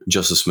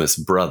 Joseph Smith's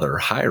brother,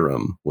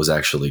 Hiram, was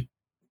actually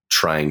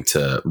trying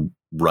to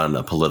run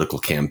a political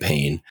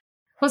campaign.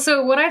 Well,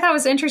 so what I thought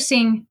was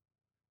interesting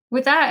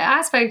with that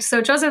aspect,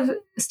 so Joseph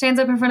stands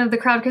up in front of the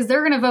crowd because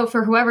they're going to vote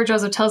for whoever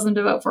Joseph tells them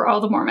to vote for,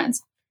 all the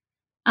Mormons.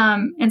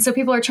 And so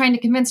people are trying to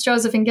convince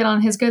Joseph and get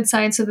on his good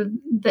side so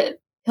that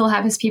he'll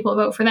have his people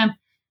vote for them.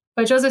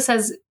 But Joseph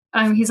says,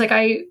 he's like,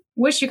 I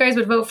wish you guys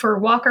would vote for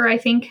Walker, I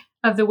think,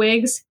 of the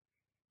Whigs.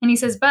 And he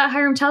says, but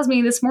Hiram tells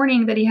me this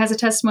morning that he has a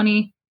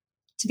testimony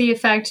to the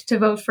effect to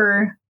vote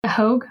for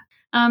Hogue.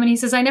 And he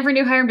says, I never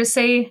knew Hiram to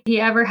say he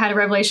ever had a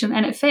revelation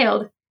and it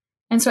failed.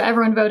 And so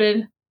everyone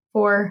voted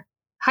for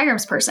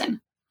Hiram's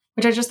person,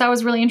 which I just thought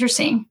was really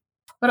interesting.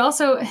 But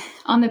also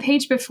on the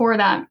page before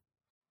that.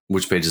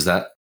 Which page is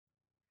that?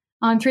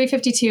 On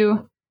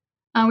 352,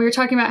 we were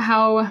talking about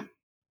how,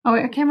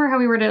 I can't remember how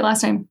we worded it last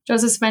time.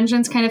 Joseph's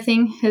vengeance kind of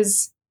thing.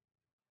 His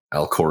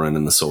Al-Koran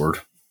and the sword.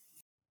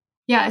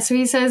 Yeah, so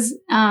he says,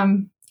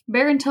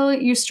 bear until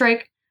they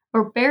strike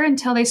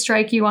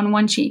you on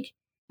one cheek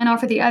and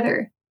offer the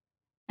other.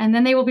 And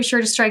then they will be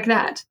sure to strike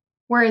that.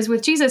 Whereas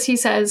with Jesus, he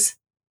says,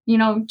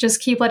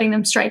 just keep letting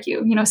them strike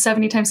you,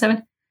 70 times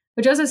 7.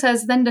 But Joseph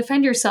says, then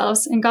defend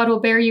yourselves and God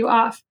will bear you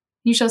off.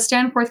 You shall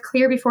stand forth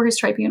clear before his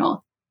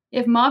tribunal.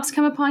 If mobs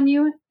come upon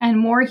you and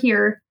more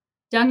here,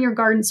 dung your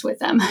gardens with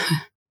them.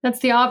 That's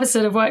the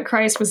opposite of what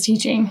Christ was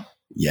teaching.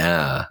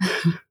 Yeah.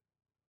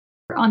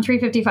 On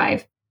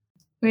 355.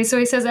 Okay, so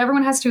he says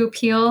everyone has to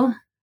appeal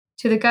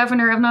to the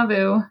governor of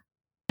Nauvoo,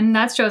 and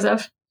that's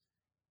Joseph,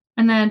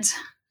 and that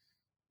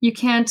you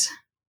can't.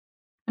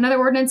 Another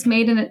ordinance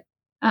made it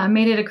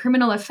a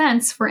criminal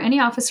offense for any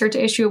officer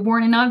to issue a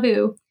warrant in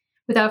Nauvoo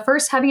without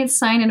first having it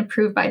signed and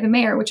approved by the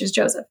mayor, which is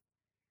Joseph,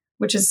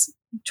 which is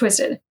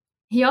twisted.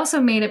 He also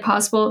made it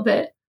possible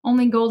that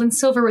only gold and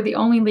silver were the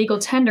only legal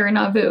tender in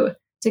Nauvoo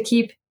to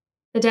keep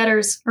the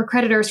debtors or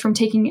creditors from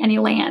taking any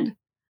land.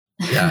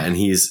 Yeah, and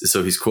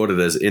he's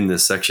quoted as in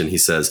this section, he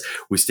says,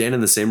 we stand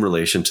in the same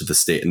relation to the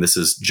state. And this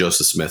is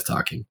Joseph Smith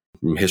talking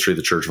from History of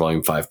the Church,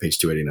 Volume 5, page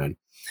 289.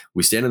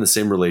 We stand in the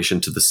same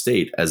relation to the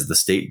state as the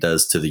state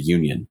does to the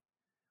Union.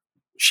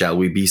 Shall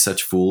we be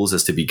such fools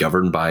as to be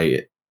governed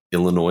by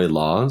Illinois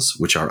laws,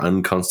 which are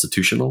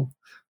unconstitutional?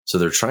 So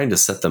they're trying to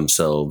set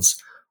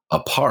themselves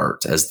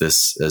apart as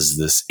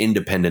this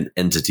independent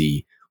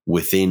entity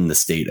within the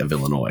state of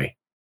Illinois.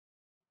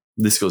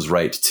 This goes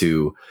right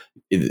to,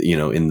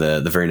 in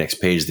the very next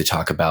page, they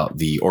talk about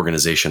the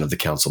organization of the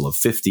Council of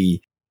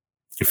 50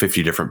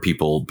 different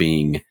people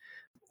being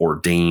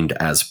ordained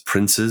as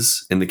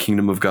princes in the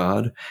kingdom of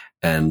God,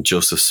 and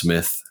Joseph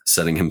Smith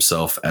setting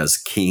himself as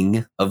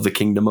king of the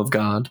kingdom of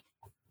God.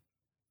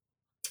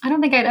 I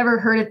don't think I'd ever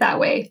heard it that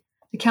way.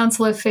 The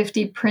Council of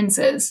 50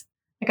 Princes.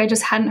 Like, I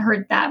just hadn't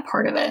heard that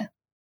part of it.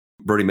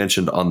 Brodie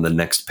mentioned on the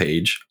next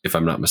page, if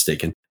I'm not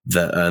mistaken,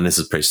 that, and this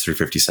is page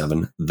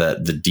 357,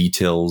 that the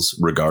details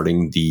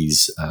regarding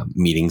these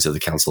meetings of the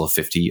Council of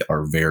 50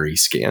 are very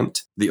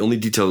scant. The only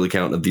detailed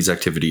account of these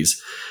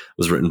activities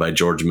was written by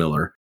George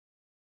Miller.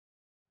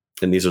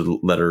 And these are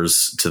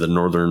letters to the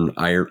Northern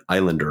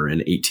Islander in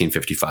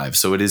 1855.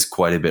 So it is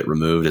quite a bit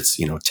removed. It's,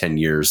 10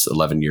 years,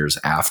 11 years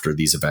after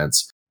these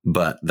events.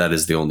 But that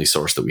is the only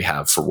source that we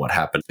have for what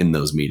happened in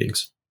those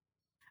meetings.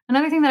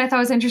 Another thing that I thought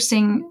was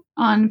interesting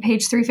on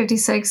page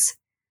 356,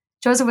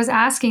 Joseph was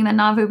asking that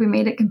Nauvoo be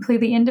made a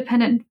completely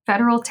independent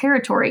federal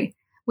territory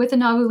with the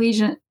Nauvoo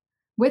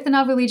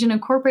Legion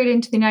incorporated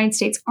into the United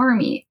States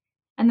Army.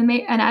 And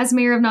as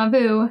mayor of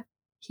Nauvoo,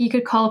 he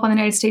could call upon the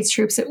United States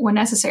troops when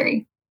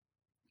necessary.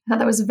 I thought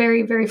that was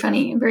very, very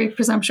funny and very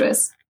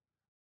presumptuous.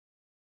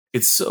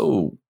 It's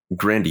so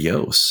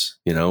grandiose,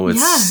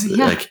 it's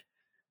like,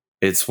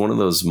 it's one of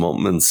those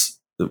moments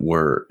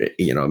where,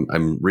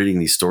 I'm reading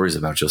these stories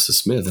about Joseph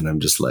Smith and I'm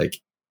just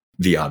like,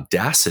 the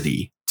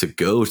audacity to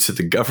go to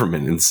the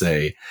government and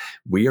say,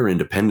 we are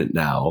independent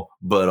now,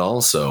 but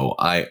also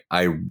I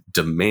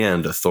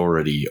demand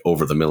authority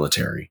over the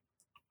military.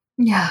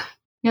 Yeah.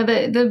 Yeah.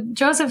 The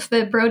Joseph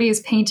that Brodie is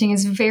painting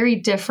is very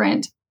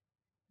different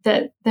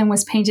than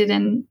was painted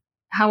in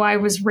how I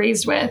was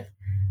raised with.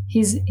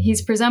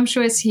 He's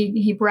presumptuous.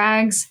 He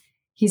brags.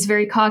 He's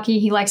very cocky.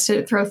 He likes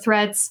to throw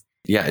threats.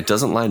 Yeah, it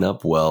doesn't line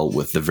up well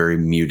with the very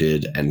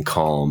muted and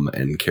calm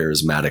and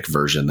charismatic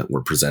version that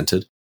we're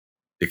presented,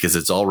 because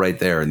it's all right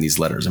there in these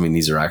letters. I mean,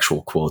 these are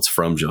actual quotes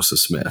from Joseph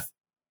Smith,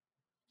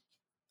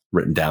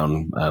 written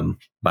down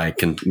by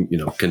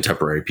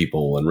contemporary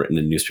people and written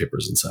in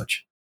newspapers and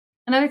such.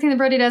 Another thing that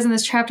Brodie does in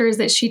this chapter is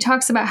that she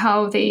talks about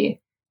how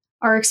they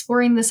are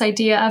exploring this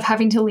idea of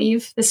having to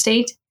leave the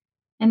state.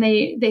 And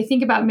they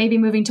think about maybe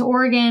moving to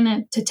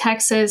Oregon, to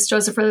Texas.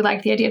 Joseph really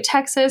liked the idea of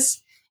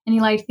Texas. And he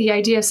liked the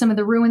idea of some of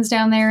the ruins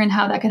down there and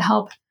how that could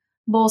help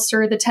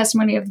bolster the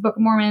testimony of the Book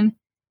of Mormon.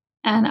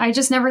 And I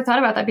just never thought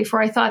about that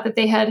before. I thought that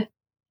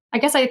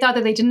I thought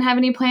that they didn't have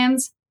any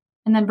plans.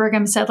 And then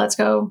Brigham said, let's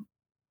go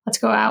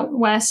out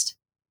west.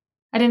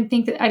 I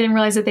didn't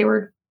realize that they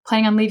were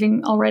planning on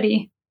leaving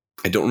already.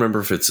 I don't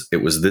remember if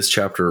it was this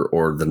chapter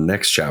or the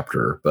next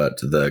chapter, but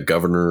the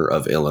governor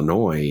of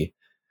Illinois,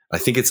 I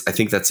think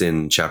that's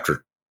in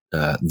chapter,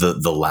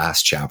 the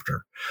last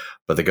chapter.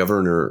 But the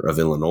governor of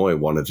Illinois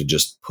wanted to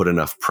just put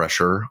enough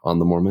pressure on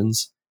the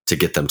Mormons to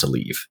get them to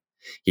leave.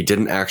 He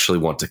didn't actually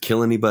want to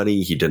kill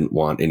anybody. He didn't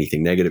want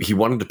anything negative. He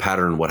wanted to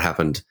pattern what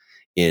happened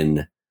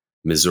in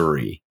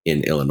Missouri,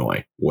 in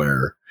Illinois,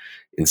 where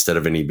instead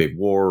of any big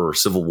war or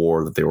civil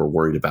war that they were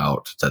worried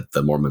about, that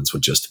the Mormons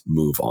would just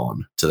move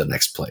on to the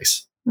next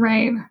place.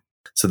 Right.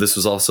 So this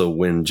was also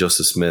when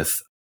Joseph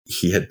Smith,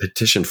 he had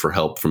petitioned for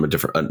help from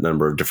a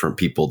number of different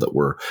people that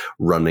were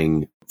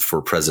running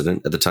for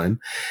president at the time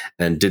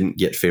and didn't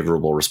get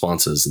favorable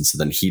responses. And so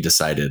then he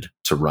decided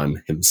to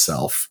run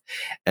himself.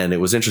 And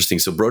it was interesting.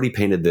 So Brodie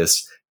painted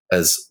this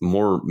as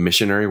more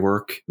missionary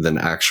work than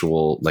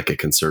actual, like a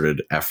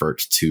concerted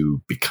effort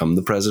to become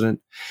the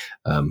president.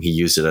 He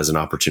used it as an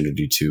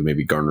opportunity to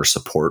maybe garner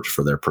support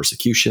for their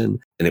persecution.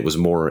 And it was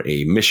more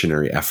a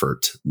missionary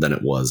effort than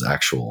it was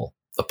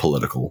a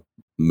political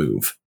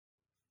move.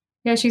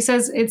 Yeah, she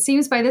says, it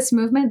seems by this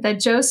movement that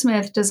Joe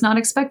Smith does not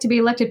expect to be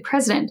elected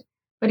president,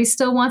 but he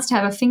still wants to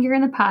have a finger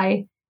in the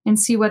pie and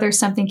see whether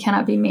something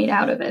cannot be made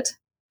out of it.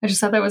 I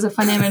just thought that was a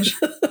fun image.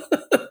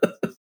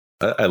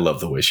 I love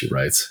the way she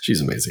writes.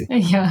 She's amazing.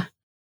 Yeah.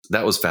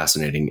 That was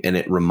fascinating. And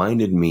it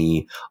reminded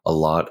me a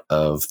lot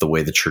of the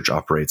way the church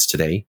operates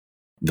today.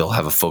 They'll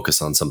have a focus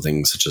on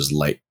something such as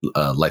light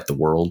the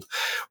world,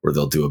 where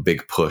they'll do a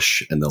big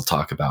push and they'll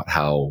talk about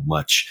how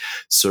much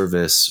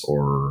service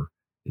or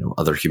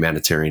other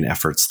humanitarian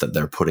efforts that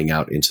they're putting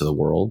out into the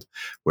world,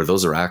 where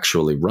those are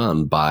actually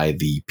run by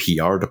the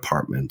PR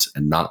department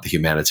and not the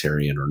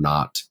humanitarian or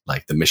not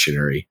like the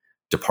missionary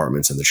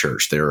departments in the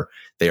church.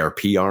 They are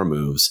PR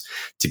moves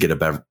to get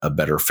a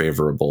better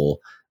favorable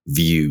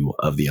view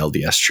of the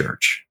LDS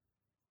church.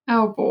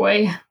 Oh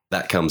boy.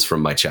 That comes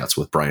from my chats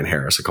with Brian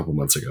Harris a couple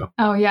months ago.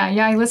 Oh yeah.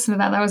 Yeah. I listened to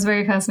that. That was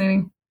very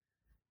fascinating.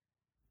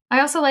 I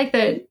also like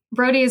that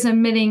Brodie is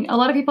admitting, a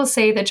lot of people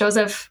say that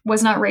Joseph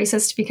was not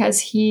racist because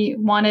he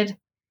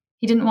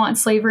didn't want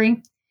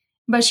slavery.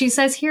 But she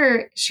says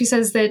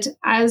that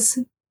as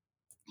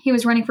he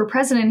was running for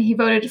president, he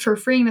voted for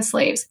freeing the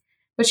slaves.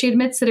 But she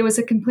admits that it was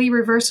a complete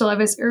reversal of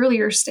his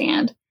earlier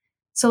stand.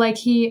 So and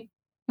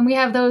we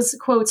have those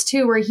quotes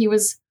too, where he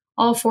was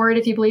all for it.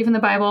 If you believe in the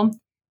Bible,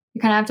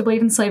 you kind of have to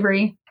believe in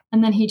slavery.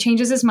 And then he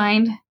changes his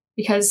mind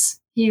because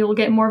he'll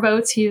get more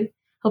votes. He'll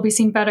be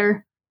seen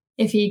better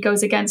if he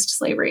goes against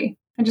slavery.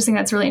 I just think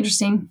that's really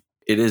interesting.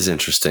 It is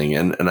interesting.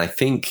 And I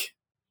think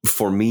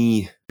for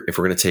me, if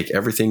we're going to take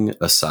everything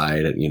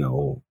aside,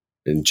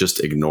 and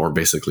just ignore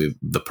basically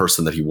the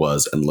person that he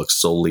was and look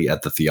solely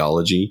at the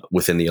theology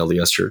within the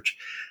LDS Church,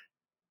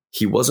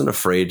 he wasn't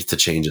afraid to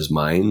change his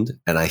mind.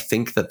 And I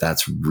think that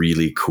that's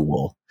really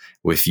cool.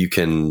 If he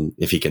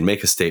can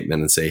make a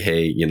statement and say,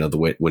 hey, the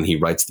way when he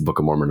writes the Book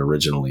of Mormon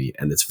originally,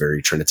 and it's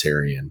very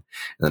Trinitarian,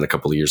 and then a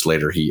couple of years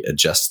later, he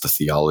adjusts the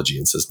theology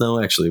and says,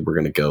 no, actually, we're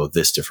going to go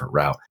this different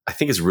route. I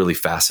think it's really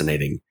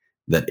fascinating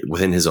that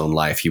within his own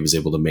life, he was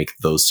able to make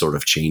those sort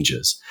of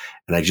changes.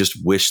 And I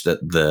just wish that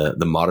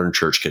the modern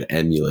church could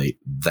emulate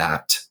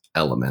that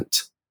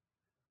element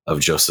of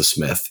Joseph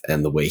Smith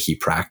and the way he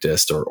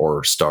practiced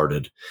or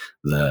started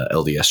the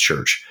LDS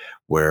Church,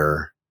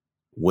 where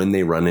when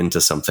they run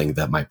into something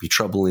that might be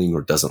troubling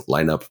or doesn't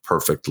line up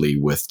perfectly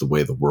with the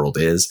way the world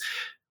is,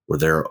 where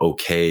they're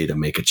okay to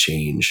make a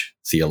change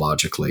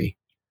theologically.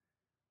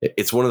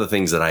 It's one of the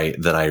things that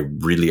I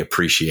really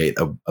appreciate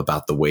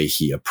about the way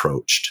he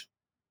approached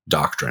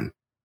doctrine.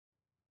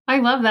 I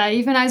love that.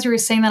 Even as you were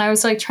saying that, I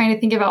was like trying to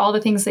think about all the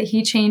things that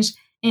he changed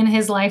in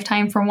his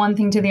lifetime from one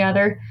thing to the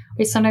other,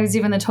 or sometimes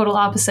even the total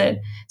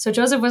opposite. So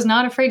Joseph was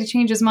not afraid to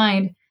change his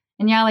mind.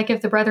 And yeah, like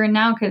if the brethren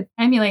now could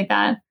emulate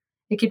that,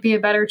 it could be a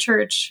better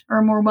church, or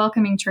a more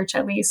welcoming church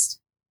at least.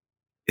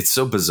 It's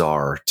so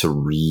bizarre to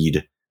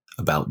read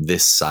about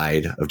this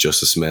side of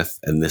Joseph Smith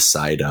and this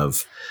side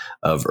of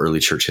early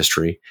church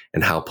history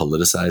and how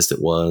politicized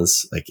it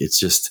was. Like it's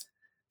just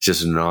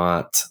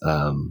not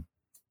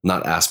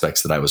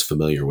aspects that I was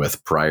familiar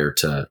with prior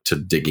to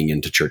digging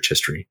into church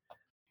history.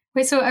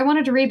 Wait, so I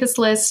wanted to read this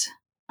list.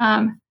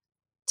 To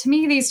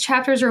me, these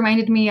chapters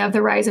reminded me of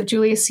the rise of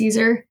Julius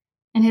Caesar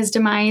and his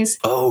demise.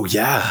 Oh,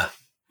 yeah.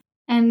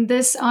 And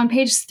this, on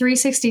page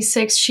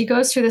 366, she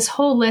goes through this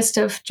whole list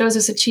of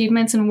Joseph's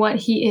achievements and what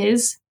he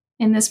is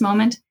in this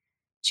moment.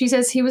 She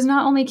says he was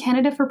not only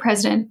candidate for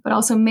president, but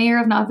also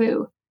mayor of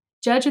Nauvoo,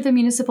 judge of the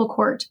municipal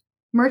court,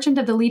 merchant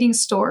of the leading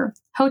store,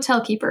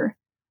 hotel keeper,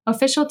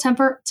 official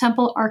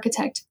temple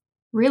architect,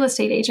 real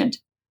estate agent,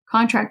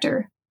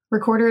 contractor,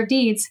 recorder of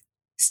deeds,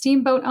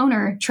 steamboat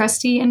owner,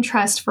 trustee, and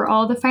trust for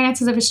all the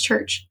finances of his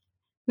church,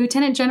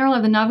 lieutenant general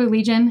of the Nauvoo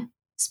Legion,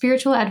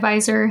 spiritual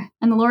advisor,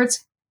 and the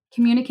Lord's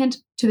communicant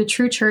to the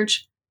true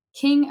church,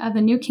 king of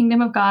the new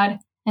kingdom of God,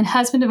 and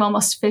husband of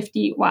almost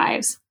 50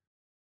 wives.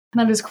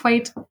 That is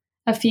quite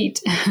a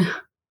feat.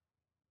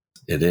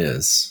 It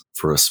is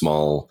for a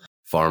small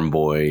farm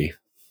boy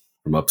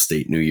from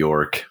upstate New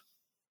York.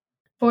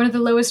 Born at the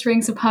lowest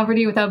ranks of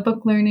poverty without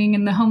book learning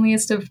and the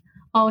homeliest of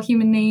all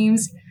human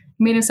names,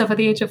 made himself at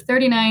the age of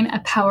 39 a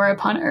power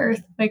upon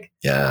earth.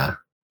 Yeah.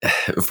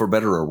 For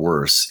better or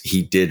worse,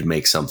 he did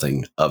make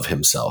something of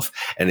himself.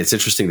 And it's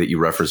interesting that you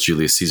referenced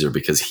Julius Caesar,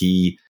 because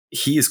he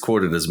is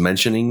quoted as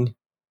mentioning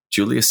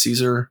Julius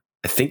Caesar,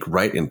 I think,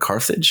 right in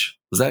Carthage.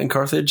 Was that in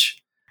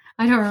Carthage?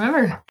 I don't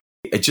remember.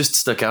 It just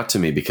stuck out to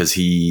me because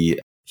he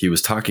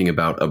was talking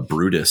about a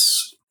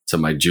Brutus to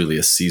my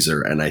Julius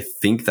Caesar. And I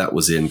think that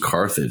was in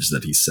Carthage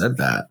that he said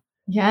that.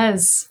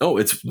 Yes. Oh,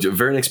 it's the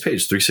very next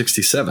page,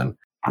 367.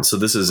 So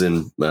this is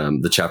in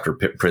the chapter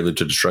Prelude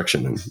to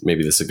Destruction. And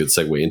maybe this is a good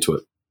segue into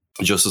it.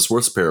 Joseph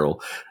Smith's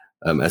peril,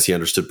 as he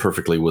understood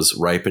perfectly, was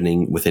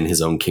ripening within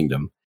his own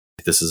kingdom.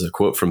 This is a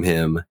quote from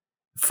him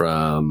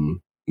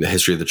from the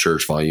History of the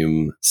Church,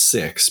 Volume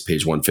 6,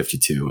 page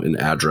 152, an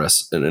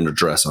address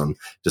on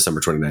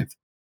December 29th.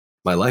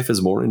 My life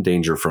is more in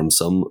danger from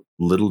some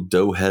little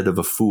doughhead of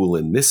a fool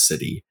in this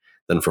city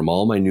than from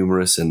all my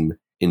numerous and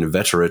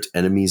inveterate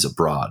enemies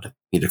abroad,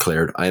 he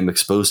declared. I am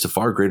exposed to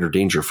far greater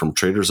danger from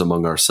traitors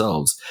among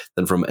ourselves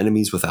than from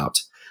enemies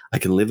without. I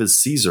can live as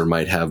Caesar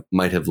might have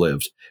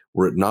lived,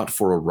 were it not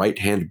for a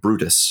right-hand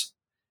Brutus.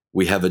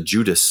 We have a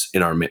Judas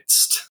in our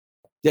midst.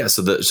 Yeah,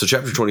 so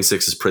chapter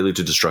 26 is Prelude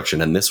to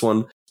Destruction, and this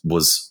one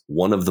was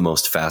one of the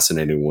most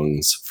fascinating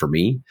ones for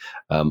me.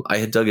 I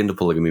had dug into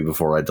polygamy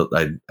before.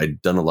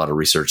 I'd done a lot of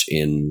research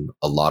in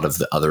a lot of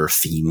the other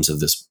themes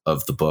of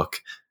the book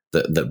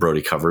that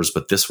Brodie covers,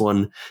 but this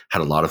one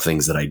had a lot of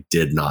things that I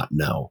did not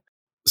know,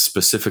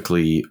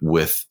 specifically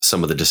with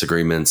some of the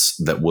disagreements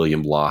that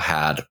William Law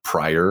had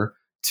prior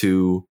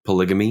to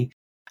polygamy,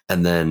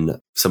 and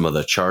then some of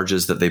the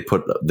charges that they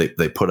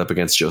put up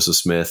against Joseph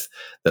Smith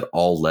that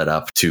all led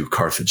up to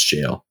Carthage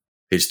jail.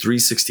 Page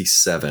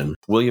 367,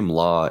 William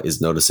Law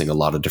is noticing a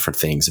lot of different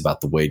things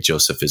about the way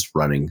Joseph is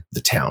running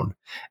the town.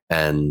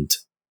 And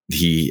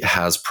he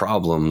has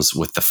problems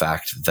with the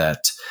fact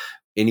that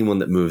anyone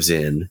that moves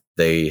in,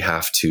 they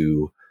have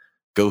to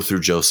go through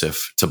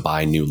Joseph to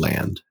buy new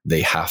land.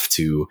 They have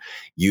to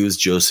use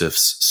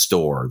Joseph's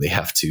store. They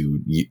have to,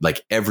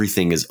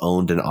 everything is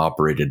owned and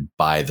operated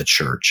by the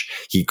church.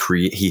 He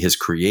has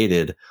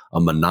created a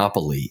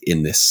monopoly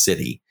in this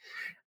city,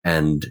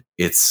 and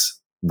it's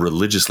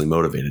religiously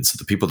motivated. So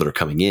the people that are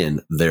coming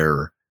in,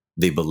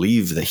 they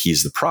believe that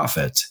he's the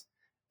prophet,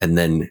 and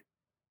then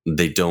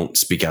they don't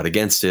speak out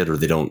against it, or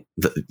they don't,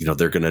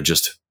 they're going to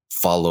just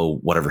follow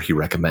whatever he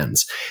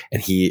recommends.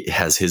 And he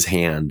has his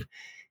hand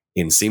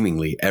in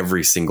seemingly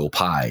every single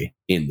pie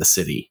in the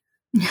city.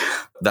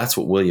 That's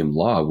what William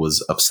Law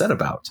was upset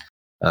about.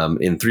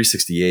 In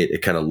 368,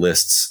 it kind of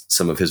lists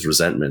some of his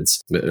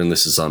resentments. And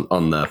this is on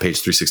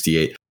page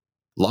 368.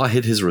 Law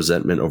hid his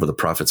resentment over the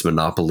prophet's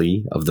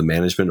monopoly of the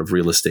management of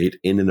real estate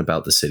in and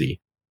about the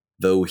city,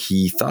 though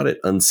he thought it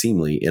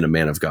unseemly in a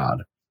man of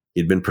God.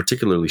 He'd been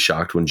particularly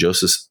shocked when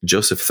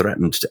Joseph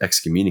threatened to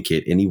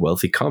excommunicate any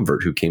wealthy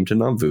convert who came to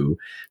Nauvoo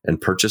and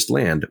purchased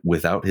land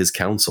without his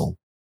counsel.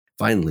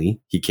 Finally,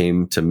 he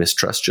came to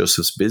mistrust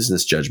Joseph's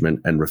business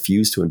judgment and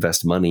refused to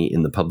invest money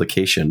in the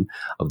publication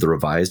of the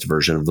revised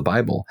version of the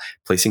Bible,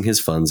 placing his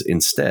funds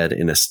instead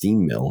in a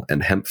steam mill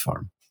and hemp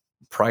farm.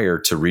 Prior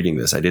to reading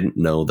this, I didn't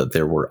know that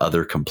there were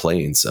other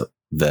complaints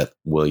that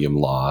William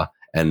Law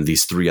and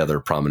these three other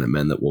prominent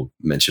men that we'll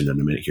mention in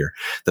a minute here,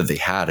 that they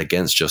had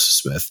against Joseph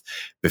Smith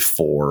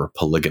before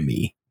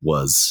polygamy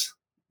was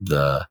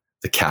the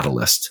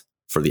catalyst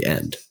for the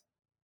end.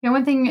 Yeah,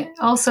 one thing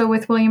also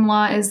with William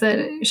Law is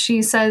that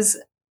she says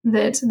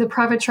that the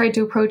prophet tried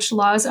to approach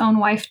Law's own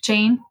wife,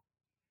 Jane.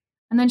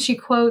 And then she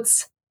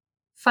quotes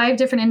 5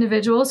 different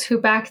individuals who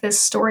back this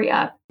story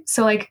up.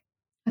 So I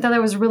thought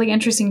that was really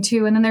interesting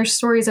too. And then there's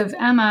stories of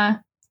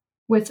Emma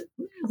with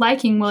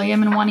liking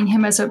William and wanting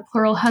him as a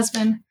plural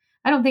husband.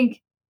 I don't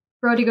think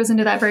Brodie goes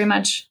into that very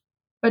much,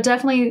 but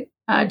definitely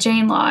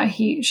Jane Law,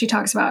 she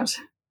talks about.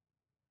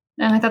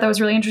 And I thought that was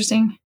really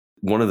interesting.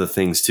 One of the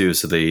things too,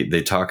 so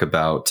they talk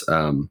about,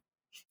 and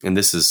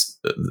this is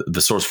the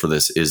source for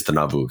this is the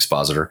Nauvoo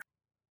Expositor.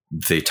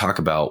 They talk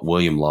about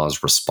William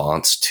Law's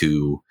response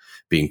to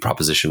being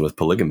propositioned with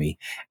polygamy,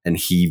 and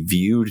he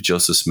viewed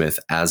Joseph Smith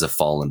as a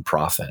fallen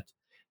prophet.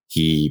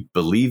 He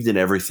believed in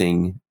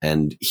everything,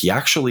 and he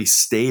actually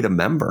stayed a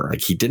member.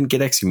 Like, he didn't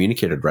get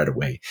excommunicated right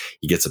away.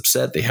 He gets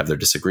upset. They have their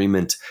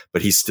disagreement,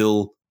 but he's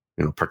still,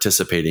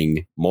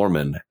 participating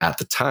Mormon at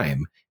the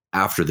time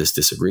after this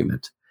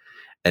disagreement.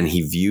 And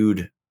he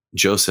viewed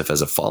Joseph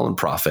as a fallen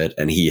prophet,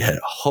 and he had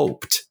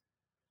hoped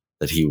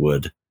that he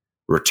would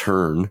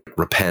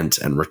repent,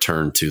 and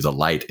return to the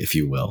light, if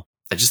you will.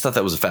 I just thought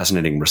that was a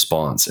fascinating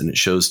response, and it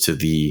shows to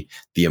the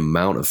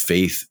amount of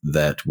faith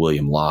that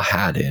William Law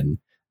had in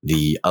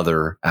the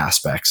other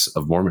aspects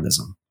of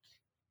Mormonism.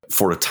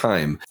 For a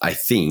time, I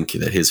think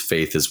that his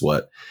faith is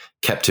what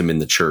kept him in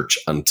the church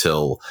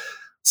until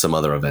some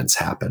other events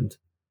happened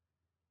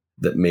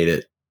that made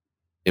it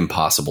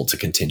impossible to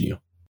continue.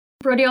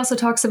 Brodie also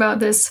talks about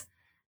the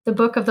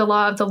book of the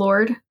law of the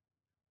Lord.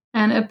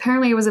 And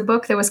apparently it was a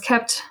book that was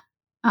kept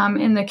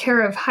in the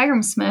care of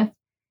Hiram Smith,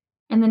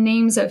 and the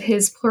names of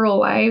his plural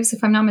wives,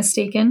 if I'm not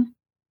mistaken,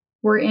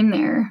 were in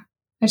there.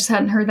 I just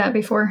hadn't heard that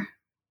before.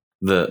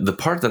 The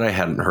part that I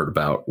hadn't heard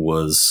about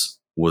was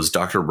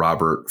Dr.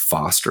 Robert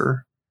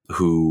Foster,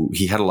 who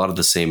he had a lot of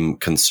the same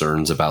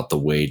concerns about the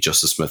way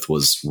Joseph Smith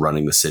was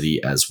running the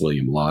city as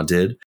William Law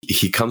did.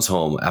 He comes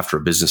home after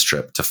a business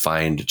trip to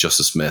find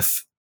Joseph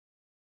Smith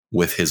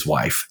with his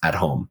wife at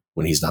home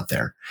when he's not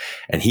there.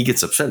 And he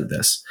gets upset at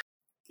this.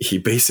 He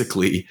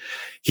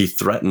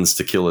threatens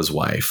to kill his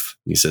wife.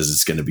 He says,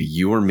 it's going to be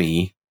you or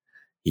me.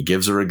 He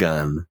gives her a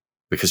gun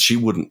because she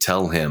wouldn't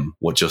tell him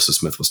what Joseph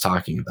Smith was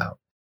talking about.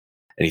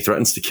 And he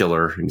threatens to kill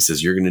her. And he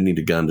says, you're going to need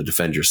a gun to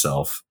defend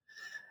yourself.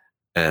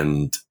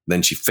 And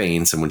then she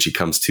faints. And when she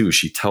comes to,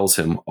 she tells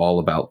him all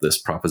about this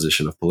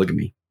proposition of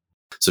polygamy.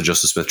 So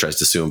Joseph Smith tries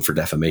to sue him for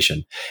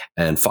defamation.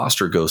 And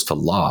Foster goes to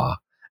law.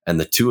 And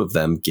the two of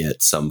them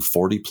get some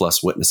 40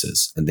 plus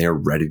witnesses, and they're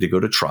ready to go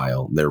to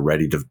trial. They're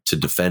ready to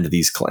defend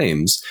these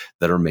claims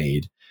that are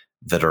made,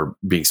 that are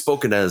being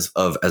spoken as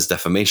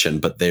defamation,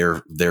 but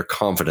they're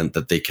confident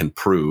that they can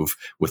prove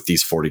with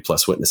these 40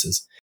 plus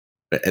witnesses.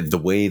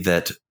 The way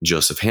that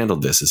Joseph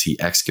handled this is he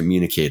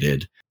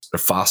excommunicated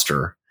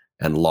Foster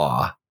and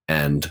Law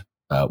and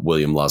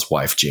William Law's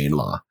wife, Jane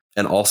Law.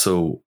 And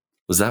also,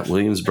 was that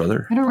William's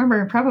brother? I don't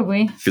remember.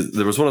 Probably. Because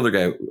there was one other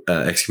guy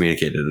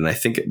excommunicated, and I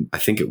think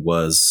it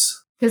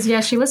was.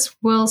 Because she lists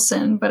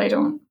Wilson, but I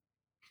can't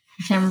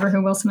remember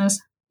who Wilson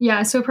is.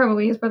 Yeah, so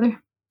probably his brother.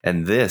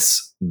 And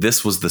this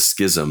was the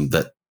schism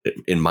that,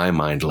 in my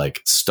mind,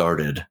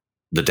 started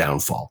the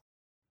downfall.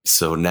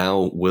 So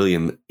now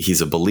William,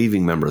 he's a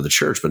believing member of the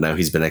church, but now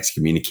he's been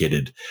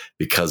excommunicated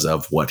because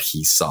of what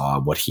he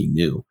saw, what he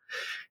knew.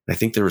 And I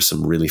think there were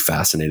some really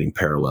fascinating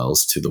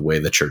parallels to the way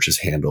the church has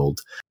handled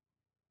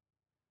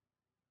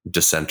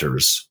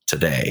dissenters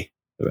today,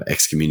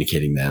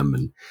 excommunicating them,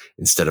 and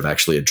instead of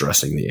actually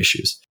addressing the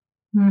issues.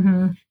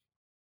 Mm-hmm.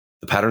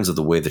 The patterns of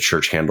the way the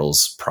church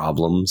handles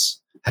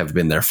problems have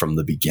been there from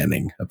the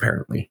beginning,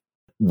 apparently.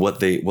 What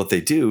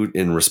they do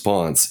in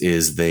response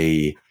is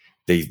they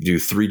do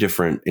 3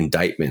 different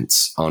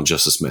indictments on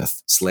Joseph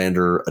Smith: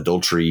 slander,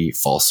 adultery,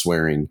 false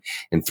swearing,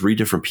 and 3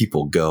 different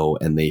people go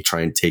and they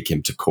try and take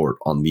him to court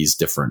on these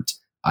different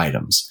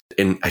items.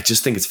 And I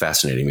just think it's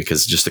fascinating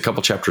because just a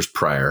couple chapters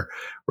prior,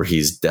 where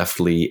he's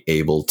deftly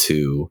able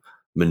to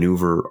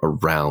maneuver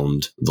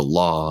around the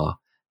law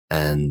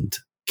and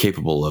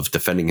capable of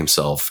defending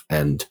himself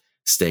and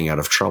staying out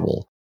of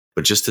trouble,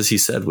 But just as he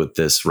said with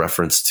this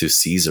reference to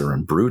Caesar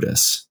and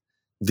Brutus,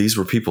 these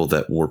were people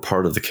that were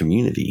part of the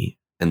community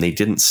and they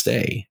didn't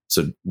stay.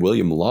 So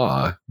William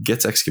Law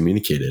gets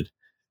excommunicated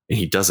and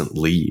he doesn't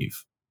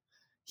leave.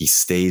 He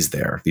stays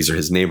there. These are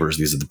his neighbors.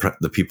 These are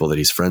the people that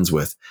he's friends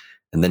with.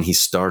 And then he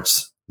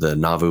starts the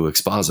Nauvoo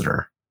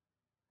Expositor.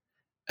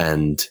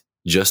 And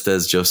just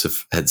as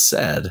Joseph had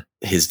said,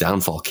 his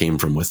downfall came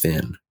from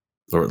within,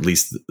 or at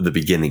least the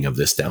beginning of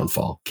this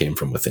downfall came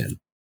from within.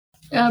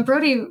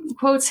 Brodie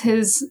quotes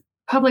his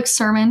public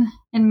sermon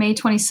in May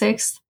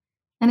 26th,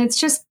 and it's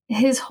just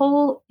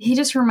he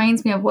just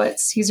reminds me of what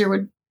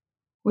Caesar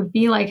would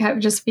be like,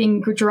 just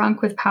being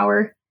drunk with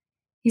power.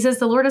 He says,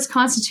 "The Lord has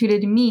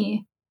constituted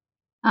me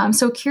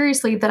so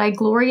curiously that I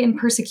glory in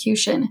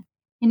persecution."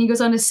 And he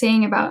goes on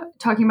to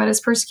talking about his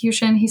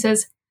persecution. He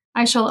says,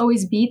 "I shall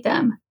always beat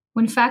them.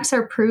 When facts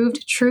are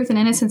proved, truth and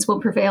innocence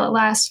will prevail at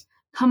last.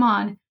 Come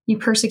on, you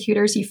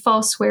persecutors, you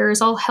false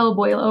swearers, all hell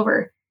boil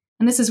over."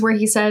 And this is where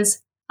he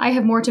says, "I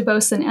have more to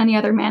boast than any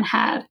other man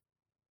had."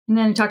 And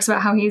then he talks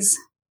about how he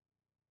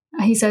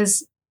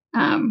says,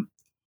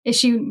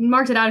 she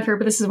marked it out of here,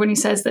 but this is when he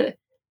says that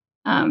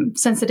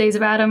since the days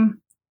of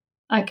Adam,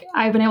 like,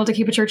 I've been able to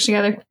keep a church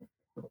together.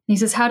 And he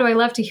says, "How do I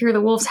love to hear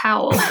the wolves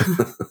howl?"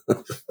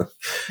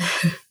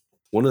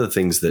 One of the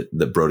things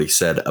that Brodie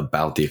said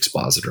about the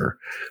Expositor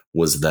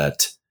was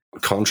that,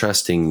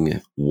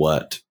 contrasting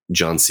what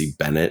John C.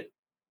 Bennett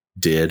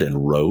did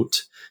and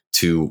wrote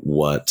to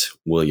what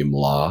William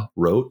Law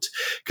wrote,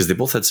 because they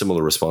both had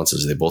similar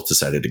responses. They both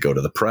decided to go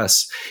to the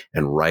press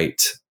and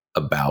write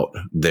about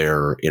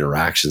their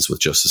interactions with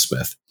Joseph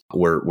Smith.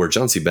 Where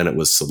John C. Bennett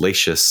was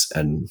salacious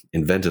and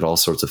invented all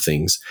sorts of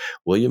things,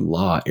 William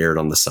Law erred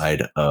on the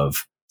side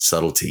of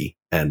subtlety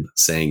and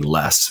saying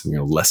less.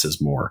 Less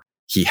is more.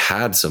 He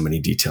had so many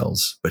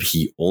details, but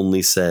he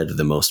only said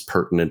the most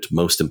pertinent,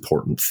 most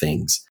important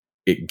things.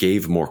 It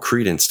gave more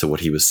credence to what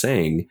he was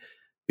saying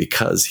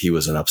because he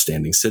was an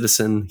upstanding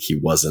citizen. He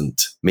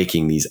wasn't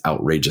making these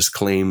outrageous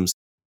claims.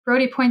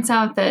 Brodie points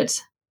out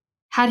that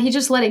had he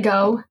just let it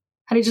go,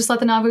 had he just let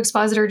the Nauvoo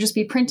Expositor just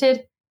be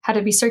printed, had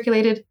it be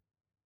circulated,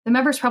 the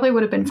members probably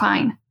would have been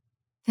fine.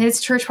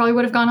 His church probably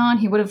would have gone on.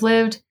 He would have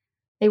lived.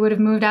 They would have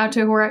moved out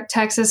to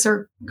Texas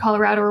or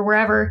Colorado or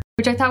wherever,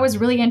 which I thought was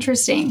really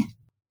interesting.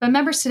 But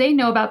members today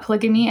know about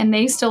polygamy and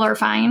they still are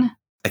fine.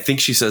 I think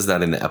she says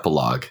that in the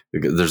epilogue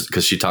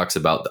because she talks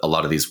about a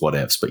lot of these what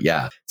ifs. But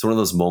yeah, it's one of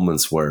those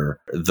moments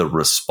where the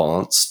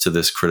response to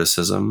this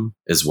criticism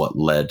is what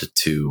led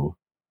to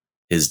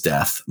his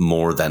death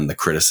more than the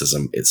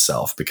criticism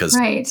itself, because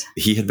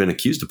he had been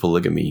accused of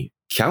polygamy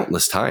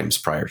countless times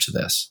prior to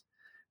this.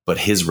 But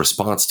his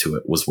response to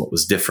it was what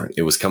was different.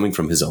 It was coming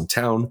from his own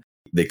town.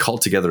 They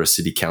called together a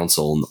city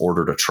council and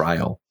ordered a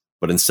trial.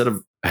 But instead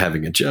of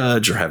having a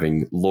judge or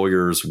having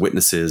lawyers,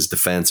 witnesses,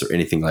 defense, or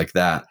anything like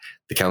that,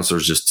 the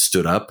counselors just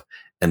stood up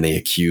and they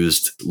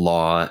accused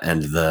Law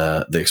and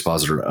the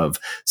expositor of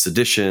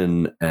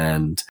sedition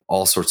and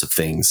all sorts of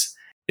things.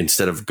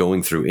 Instead of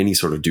going through any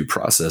sort of due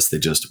process, they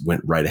just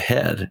went right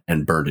ahead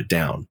and burned it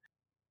down.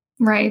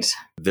 Right.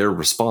 Their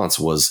response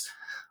was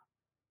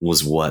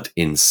what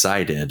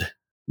incited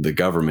the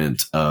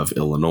government of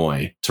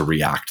Illinois to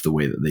react the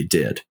way that they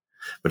did.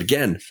 But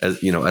again,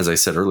 as I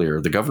said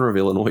earlier, the governor of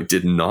Illinois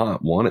did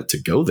not want it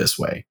to go this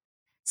way.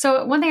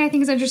 So one thing I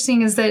think is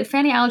interesting is that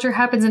Fanny Alger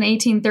happens in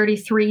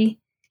 1833,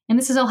 and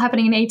this is all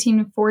happening in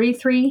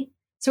 1843.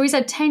 So he's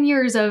had 10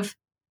 years of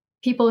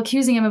people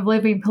accusing him of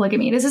living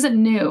polygamy. This isn't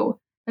new.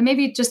 But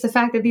maybe just the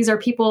fact that these are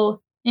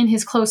people in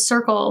his close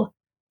circle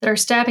that are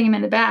stabbing him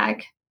in the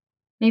back,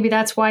 maybe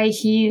that's why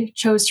he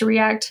chose to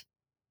react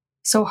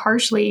so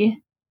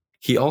harshly.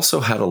 He also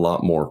had a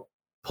lot more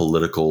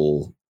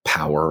political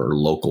power or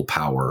local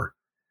power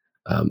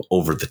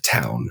over the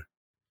town.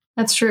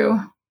 That's true.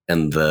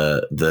 And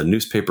the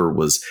newspaper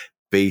was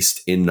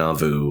based in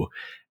Nauvoo,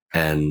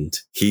 and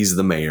he's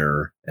the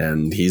mayor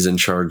and he's in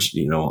charge.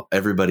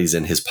 Everybody's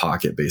in his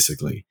pocket,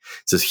 basically.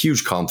 It's this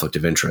huge conflict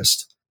of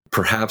interest.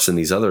 Perhaps in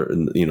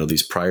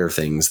these prior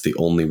things, the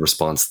only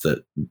response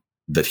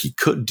that he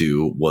could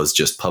do was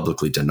just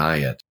publicly deny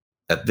it.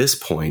 At this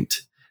point,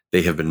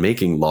 they have been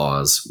making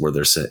laws where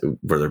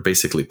they're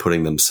basically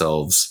putting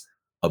themselves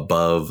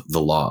above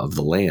the law of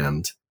the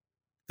land.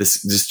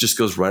 This just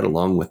goes right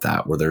along with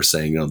that, where they're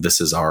saying, this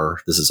is our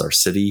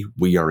city.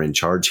 We are in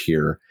charge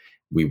here.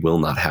 We will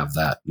not have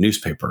that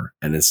newspaper.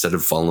 And instead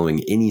of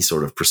following any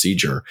sort of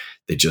procedure,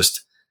 they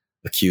just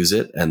accuse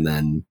it and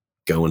then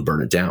go and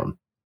burn it down.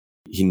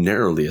 He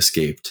narrowly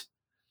escaped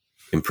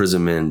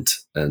imprisonment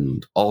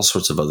and all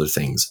sorts of other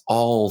things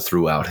all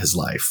throughout his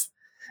life.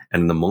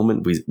 And the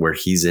moment where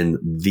he's in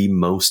the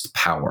most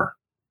power,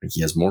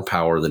 he has more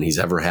power than he's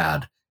ever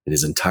had in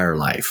his entire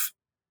life.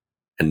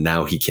 And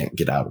now he can't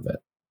get out of it.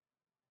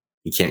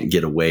 He can't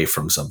get away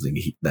from something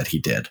that he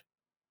did.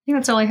 I think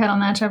that's all I had on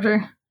that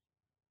chapter.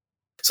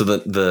 So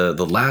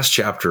the last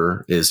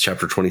chapter is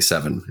chapter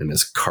 27, and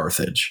is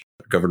Carthage.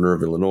 The governor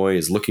of Illinois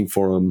is looking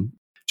for him.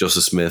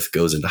 Joseph Smith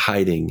goes into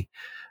hiding.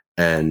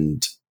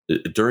 And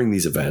during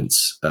these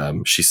events,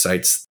 she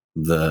cites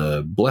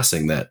the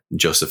blessing that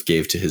Joseph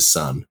gave to his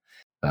son.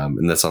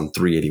 And that's on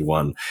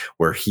 381,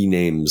 where he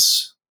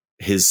names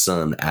his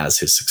son as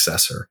his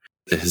successor.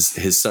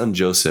 His son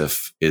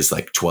Joseph is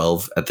like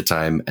 12 at the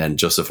time, and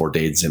Joseph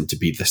ordains him to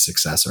be the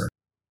successor.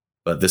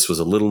 But this was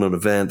a little known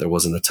event. There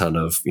wasn't a ton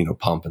of,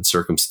 pomp and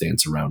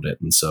circumstance around it.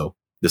 And so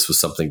this was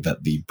something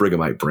that the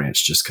Brighamite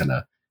branch just kind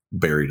of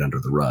buried under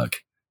the rug.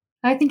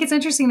 I think it's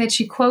interesting that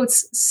she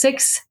quotes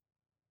 6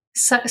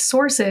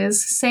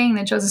 sources saying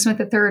that Joseph Smith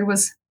III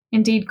was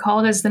indeed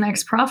called as the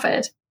next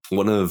prophet.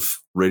 One of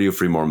Radio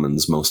Free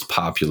Mormon's most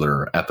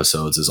popular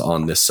episodes is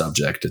on this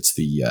subject. It's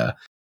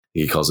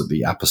he calls it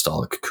the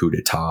apostolic coup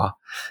d'etat,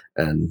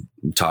 and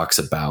talks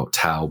about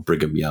how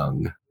Brigham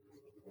Young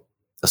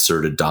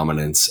asserted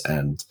dominance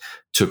and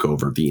took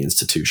over the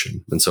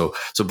institution. And so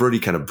Brodie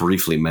kind of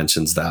briefly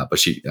mentions that, but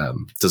she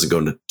doesn't go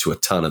into a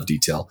ton of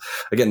detail.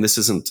 Again, this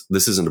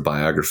isn't a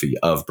biography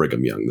of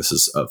Brigham Young. This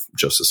is of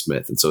Joseph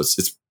Smith. And so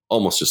it's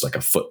almost just like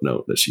a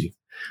footnote that she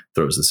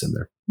throws this in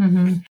there.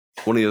 Mm-hmm.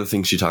 One of the other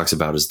things she talks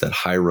about is that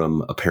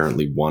Hiram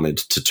apparently wanted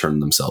to turn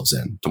themselves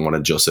in,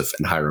 wanted Joseph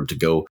and Hiram to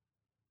go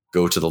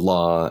to the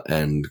law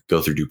and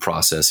go through due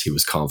process. He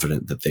was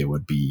confident that they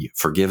would be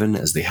forgiven,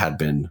 as they had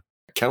been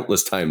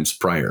countless times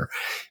prior.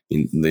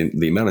 I mean,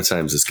 the amount of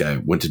times this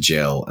guy went to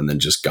jail and then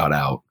just got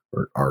out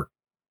are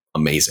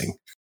amazing.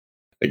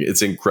 Like,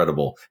 it's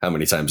incredible how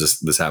many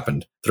times this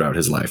happened throughout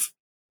his life.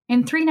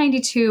 In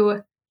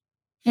 392,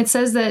 it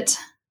says that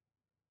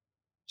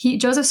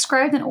Joseph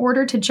scribed an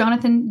order to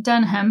Jonathan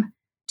Dunham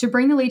to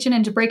bring the legion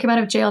and to break him out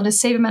of jail and to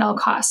save him at all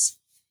costs.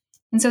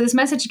 And so this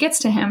message gets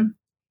to him.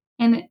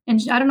 And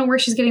I don't know where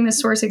she's getting this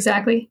source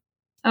exactly.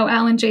 Oh,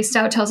 Alan J.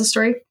 Stout tells a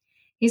story.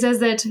 He says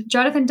that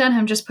Jonathan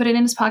Dunham just put it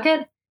in his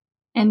pocket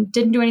and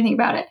didn't do anything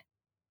about it.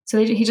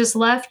 So he just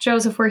left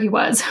Joseph where he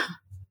was.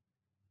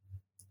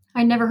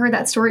 I never heard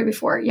that story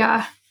before.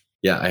 Yeah.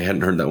 Yeah, I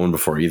hadn't heard that one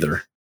before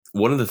either.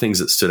 One of the things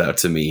that stood out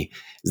to me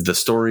is the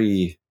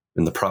story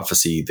and the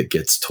prophecy that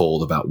gets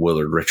told about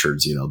Willard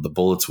Richards. The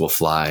bullets will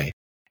fly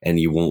and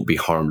you won't be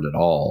harmed at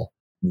all.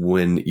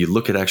 When you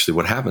look at actually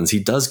what happens, he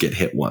does get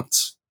hit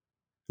once.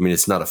 I mean,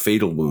 it's not a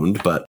fatal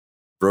wound, but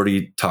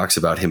Brodie talks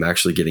about him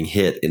actually getting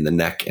hit in the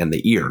neck and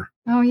the ear.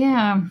 Oh,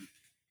 yeah.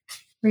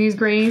 Where he's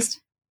grazed.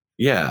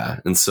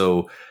 Yeah. And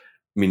so,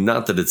 I mean,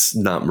 not that it's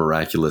not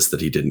miraculous that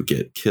he didn't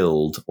get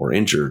killed or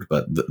injured,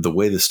 but the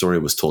way the story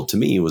was told to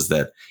me was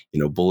that,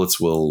 bullets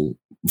will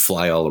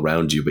fly all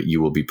around you, but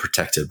you will be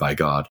protected by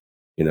God.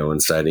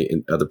 And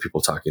citing other people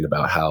talking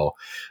about how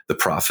the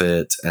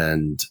prophet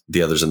and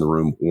the others in the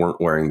room weren't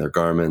wearing their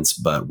garments,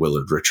 but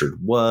Willard Richard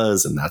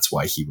was, and that's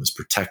why he was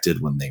protected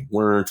when they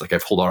weren't. Like,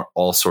 I've heard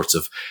all sorts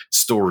of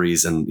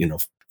stories and,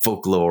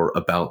 folklore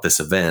about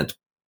this event.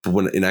 But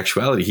when in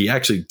actuality, he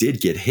actually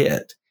did get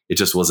hit. It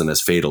just wasn't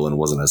as fatal and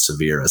wasn't as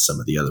severe as some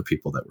of the other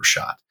people that were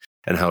shot.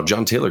 And how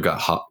John Taylor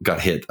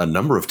got hit a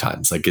number of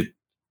times. Like,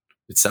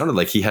 it sounded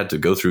like he had to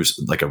go through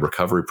like a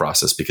recovery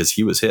process because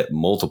he was hit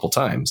multiple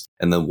times.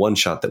 And then one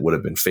shot that would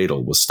have been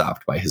fatal was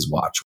stopped by his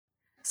watch.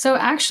 So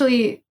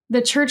actually,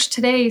 the church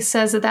today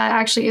says that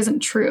actually isn't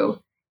true.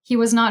 He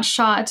was not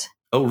shot.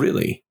 Oh,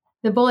 really?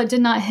 The bullet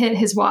did not hit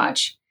his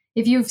watch.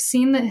 If you've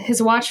seen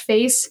his watch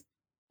face,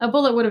 a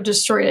bullet would have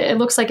destroyed it. It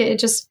looks like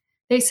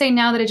they say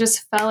now that it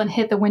just fell and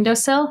hit the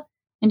windowsill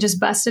and just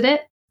busted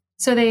it.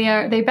 So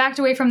they backed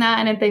away from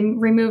that and they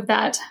removed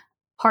that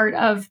part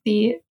of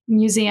the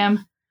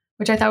museum,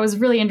 which I thought was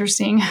really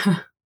interesting.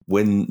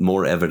 When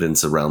more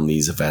evidence around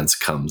these events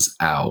comes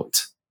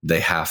out, they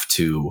have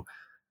to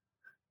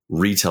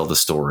retell the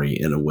story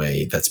in a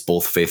way that's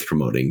both faith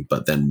promoting,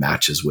 but then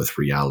matches with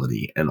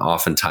reality. And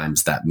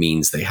oftentimes that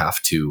means they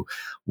have to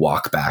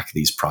walk back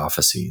these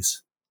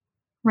prophecies.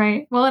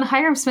 Right. Well, and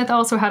Hiram Smith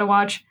also had a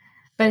watch,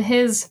 but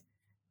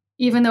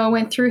even though it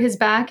went through his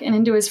back and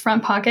into his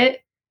front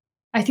pocket,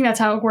 I think that's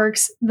how it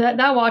works.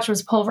 That watch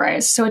was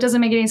pulverized. So it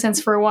doesn't make any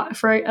sense for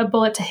a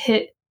bullet to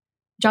hit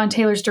John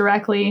Taylor's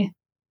directly.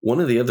 One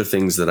of the other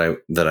things that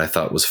I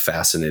thought was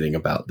fascinating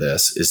about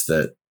this is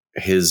that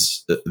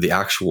the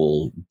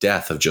actual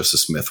death of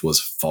Joseph Smith was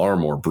far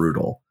more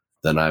brutal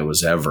than I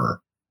was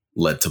ever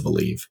led to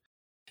believe.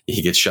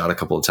 He gets shot a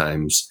couple of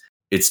times.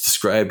 It's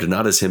described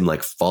not as him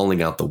like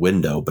falling out the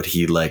window, but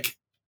he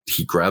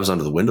grabs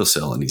onto the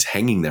windowsill and he's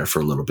hanging there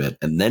for a little bit,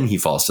 and then he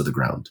falls to the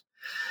ground.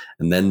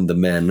 And then the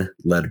men,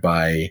 led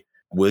by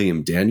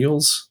William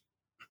Daniels,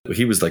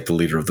 he was like the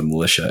leader of the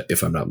militia,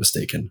 if I'm not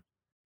mistaken.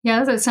 Yeah,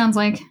 that's what it sounds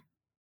like.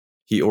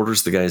 He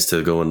orders the guys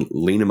to go and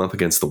lean him up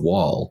against the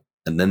wall,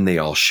 and then they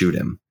all shoot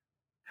him.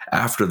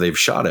 After they've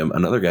shot him,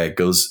 another guy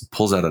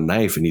pulls out a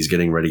knife, and he's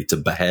getting ready to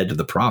behead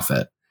the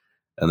prophet,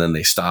 and then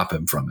they stop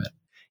him from it.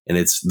 And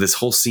this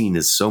whole scene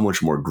is so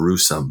much more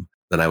gruesome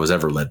than I was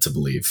ever led to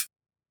believe.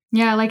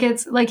 Yeah, like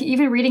it's like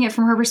even reading it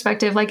from her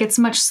perspective, like it's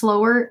much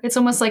slower. It's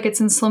almost like it's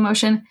in slow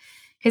motion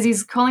because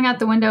he's calling out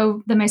the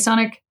window, the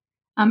Masonic,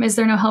 is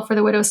there no help for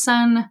the widow's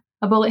son?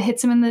 A bullet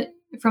hits him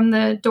from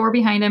the door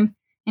behind him,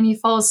 and he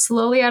falls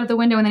slowly out of the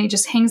window, and then he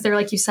just hangs there,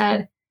 like you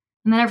said.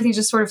 And then everything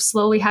just sort of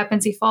slowly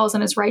happens. He falls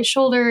on his right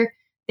shoulder.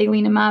 They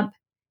lean him up.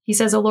 he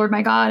says, "Oh Lord,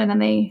 my God," and then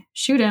they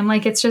shoot him.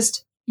 Like, it's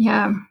just,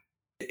 yeah.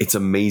 It's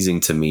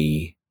amazing to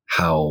me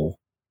how,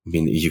 I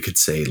mean, you could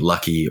say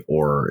lucky,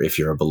 or if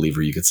you're a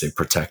believer, you could say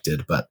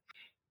protected, but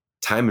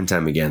time and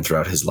time again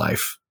throughout his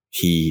life,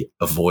 he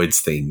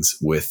avoids things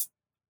with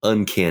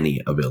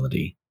uncanny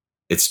ability.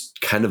 It's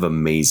kind of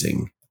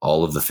amazing,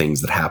 all of the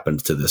things that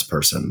happened to this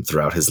person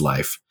throughout his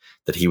life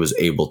that he was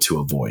able to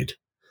avoid.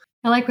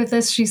 I like with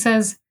this, she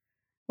says,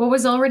 what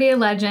was already a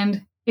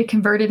legend, it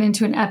converted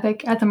into an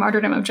epic at the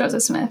martyrdom of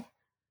Joseph Smith. I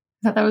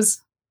thought that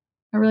was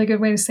a really good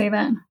way to say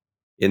that.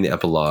 In the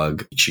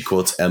epilogue, she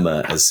quotes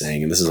Emma as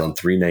saying, and this is on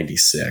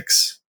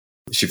 396,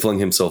 she flung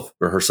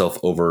herself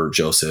over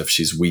Joseph.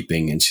 She's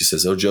weeping and she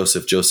says, "Oh,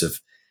 Joseph,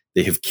 Joseph,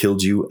 they have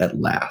killed you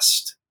at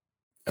last."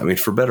 I mean,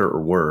 for better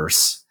or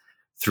worse,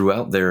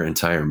 throughout their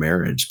entire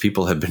marriage,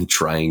 people have been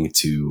trying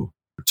to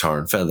tar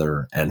and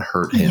feather and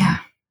hurt him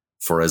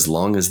for as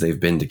long as they've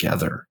been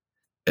together.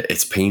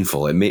 It's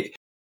painful.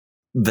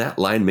 That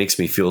line makes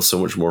me feel so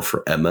much more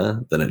for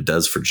Emma than it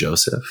does for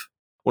Joseph.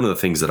 One of the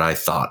things that I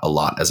thought a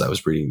lot as I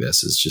was reading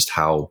this is just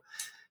how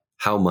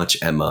much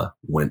Emma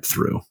went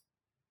through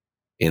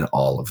in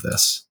all of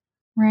this.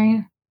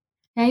 Right.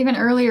 Yeah, even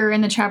earlier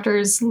in the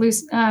chapters,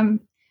 Fawn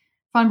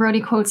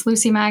Brodie quotes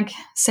Lucy Mack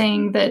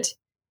saying that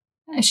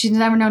she's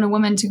never known a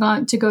woman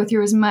to go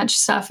through as much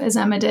stuff as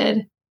Emma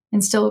did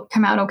and still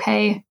come out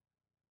okay. I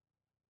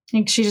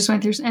think she just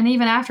went through, and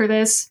even after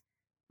this,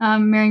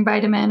 marrying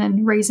Bideman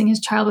and raising his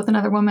child with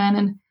another woman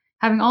and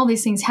having all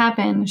these things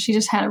happen, she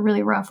just had a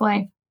really rough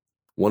life.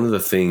 One of the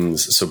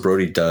things, so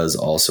Brodie does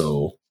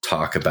also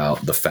talk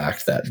about the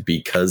fact that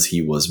because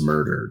he was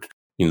murdered,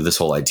 this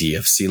whole idea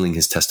of sealing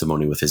his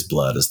testimony with his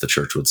blood, as the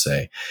church would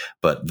say,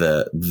 but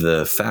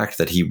the fact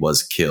that he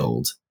was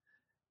killed,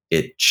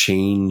 it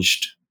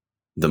changed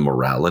the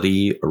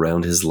morality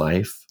around his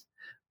life,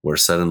 where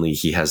suddenly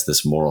he has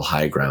this moral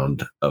high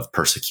ground of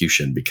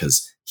persecution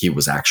because he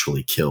was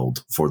actually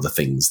killed for the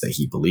things that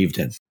he believed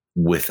in.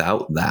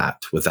 Without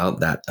that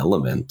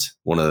element,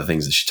 one of the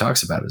things that she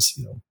talks about is,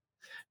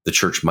 the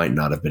church might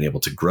not have been able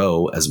to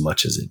grow as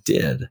much as it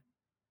did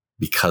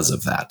because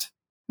of that.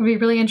 It would be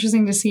really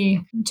interesting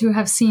to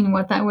have seen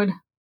what that would.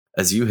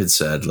 As you had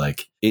said,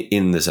 like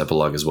in this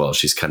epilogue as well,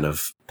 she's kind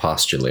of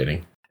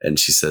postulating. And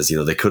she says,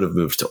 they could have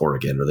moved to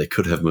Oregon or they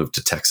could have moved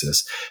to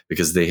Texas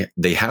because they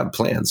had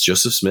plans.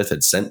 Joseph Smith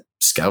had sent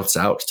scouts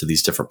out to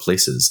these different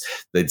places.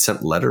 They'd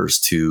sent letters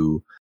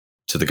to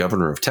the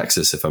governor of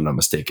Texas, if I'm not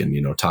mistaken,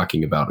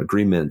 talking about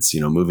agreements,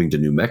 moving to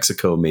New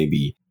Mexico,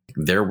 maybe.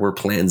 There were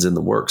plans in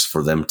the works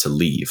for them to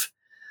leave.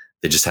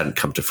 They just hadn't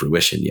come to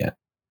fruition yet.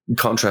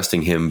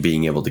 Contrasting him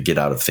being able to get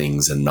out of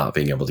things and not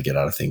being able to get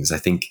out of things, I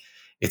think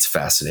it's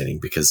fascinating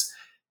because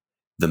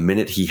the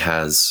minute he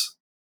has,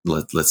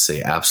 let's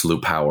say,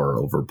 absolute power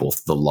over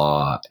both the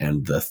law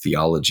and the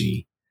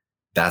theology,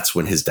 that's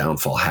when his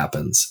downfall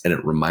happens. And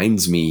it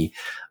reminds me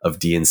of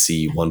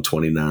D&C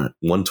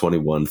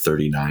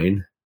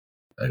 121:39.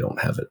 I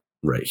don't have it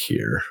right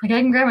here. Like,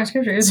 I can grab my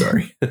scriptures.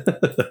 Sorry.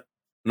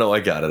 No,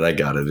 I got it.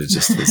 It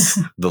just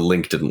the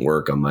link didn't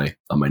work on my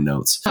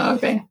notes. Oh,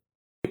 okay.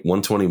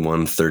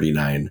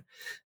 121:39.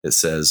 It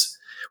says,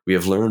 "We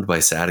have learned by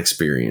sad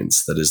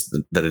experience that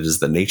it is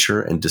the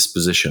nature and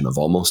disposition of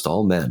almost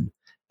all men.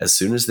 As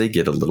soon as they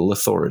get a little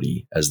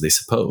authority, as they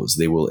suppose,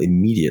 they will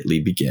immediately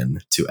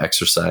begin to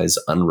exercise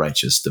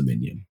unrighteous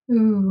dominion."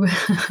 Ooh.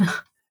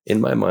 In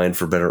my mind,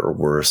 for better or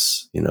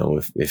worse,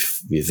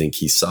 if you think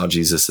he saw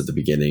Jesus at the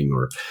beginning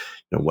or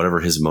whatever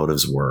his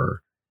motives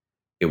were,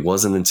 it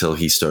wasn't until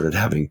he started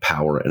having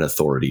power and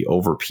authority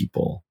over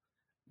people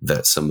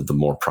that some of the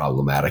more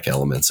problematic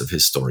elements of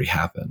his story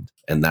happened.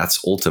 And that's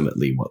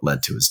ultimately what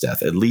led to his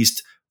death, at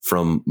least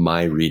from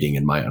my reading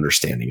and my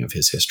understanding of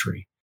his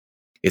history.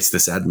 It's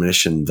this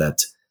admonition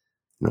that,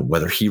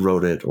 whether he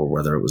wrote it or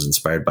whether it was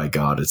inspired by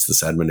God, it's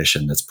this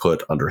admonition that's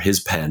put under his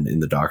pen in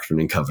the Doctrine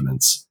and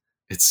Covenants.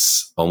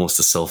 It's almost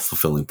a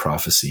self-fulfilling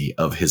prophecy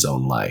of his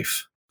own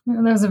life.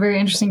 That was a very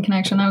interesting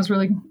connection. That was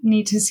really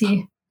neat to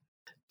see.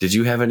 Did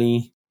you have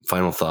any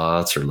final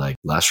thoughts or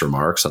last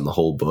remarks on the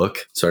whole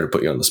book? Sorry to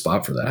put you on the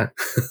spot for that.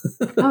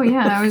 Oh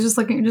yeah, I was just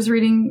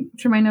reading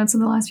through my notes in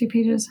the last few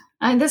pages.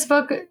 This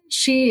book,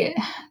 she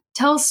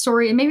tells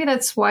story, and maybe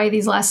that's why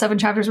these last 7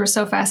 chapters were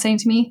so fascinating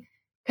to me,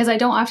 because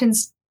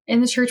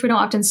in the church, we don't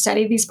often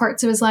study these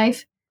parts of his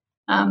life.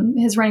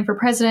 His running for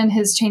president,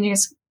 his changing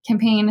his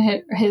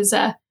campaign, his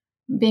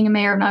being a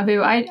mayor of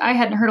Nauvoo. I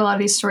hadn't heard a lot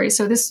of these stories,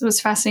 so this was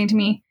fascinating to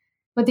me.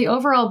 But the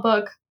overall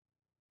book,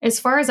 as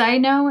far as I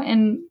know,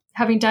 and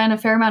having done a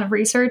fair amount of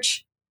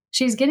research,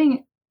 she's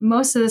getting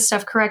most of this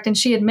stuff correct, and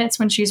she admits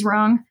when she's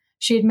wrong.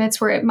 She admits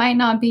where it might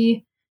not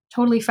be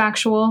totally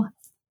factual.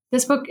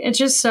 This book, it's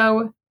just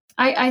so,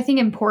 I think,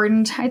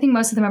 important. I think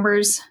most of the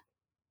members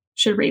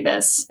should read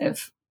this.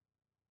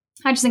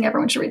 I just think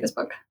everyone should read this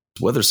book.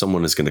 Whether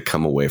someone is going to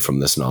come away from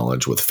this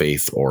knowledge with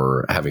faith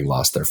or having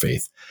lost their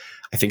faith,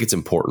 I think it's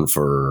important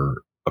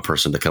for a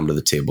person to come to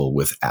the table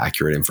with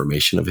accurate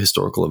information of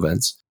historical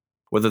events.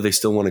 whether they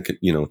still want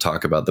to,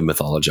 talk about the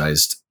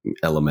mythologized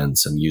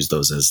elements and use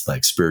those as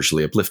like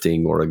spiritually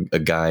uplifting or a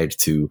guide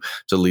to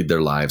lead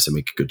their lives and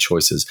make good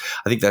choices.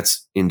 I think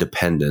that's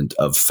independent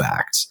of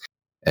facts.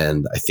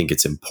 And I think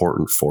it's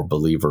important for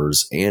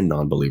believers and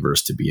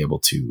non-believers to be able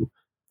to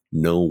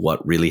know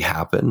what really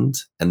happened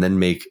and then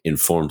make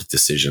informed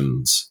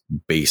decisions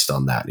based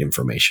on that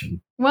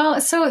information.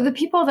 Well, so the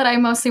people that I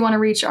mostly want to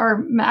reach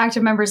are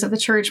active members of the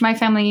church. My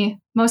family,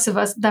 most of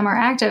them are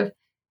active.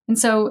 And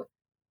so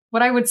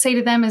what I would say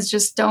to them is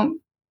just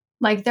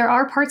there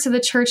are parts of the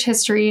church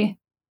history,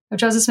 of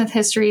Joseph Smith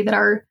history, that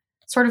are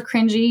sort of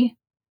cringy.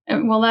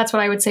 Well, that's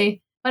what I would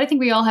say. But I think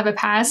we all have a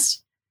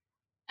past.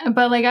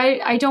 But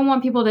I don't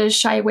want people to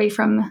shy away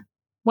from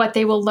what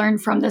they will learn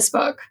from this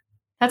book.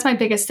 That's my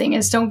biggest thing,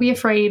 is don't be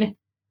afraid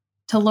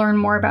to learn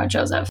more about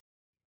Joseph.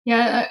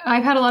 Yeah,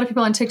 I've had a lot of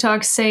people on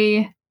TikTok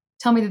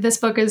tell me that this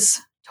book is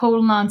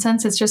total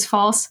nonsense. It's just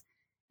false.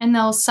 And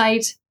they'll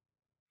cite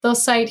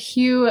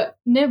Hugh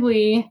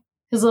Nibley,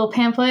 his little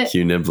pamphlet.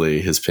 Hugh Nibley,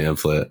 his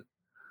pamphlet.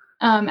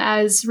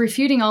 As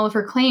refuting all of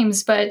her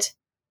claims, but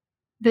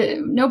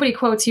nobody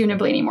quotes Hugh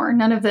Nibley anymore.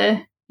 None of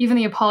even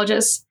the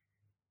apologists.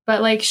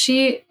 But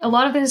a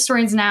lot of the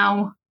historians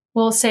now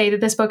will say that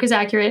this book is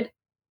accurate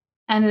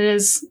and it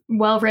is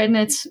well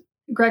written.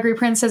 Gregory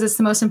Prince says it's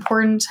the most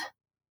important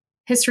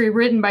history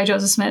written by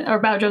Joseph Smith or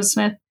about Joseph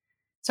Smith.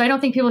 So I don't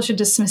think people should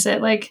dismiss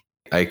it.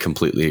 I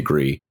completely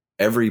agree.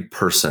 Every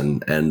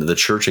person, and the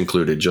church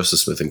included, Joseph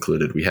Smith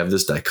included, we have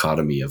this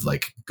dichotomy of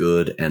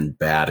good and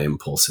bad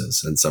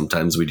impulses. And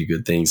sometimes we do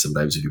good things,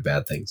 sometimes we do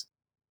bad things.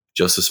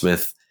 Joseph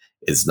Smith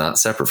is not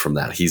separate from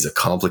that. He's a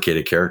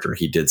complicated character.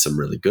 He did some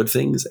really good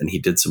things and he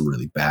did some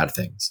really bad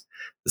things.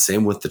 The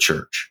same with the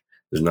church.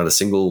 There's not a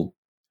single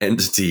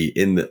entity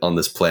on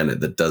this planet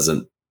that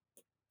doesn't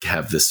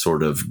have this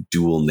sort of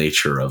dual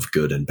nature of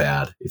good and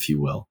bad, if you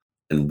will.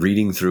 And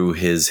reading through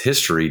his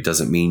history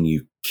doesn't mean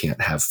you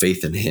can't have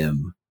faith in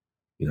him,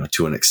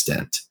 to an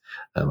extent.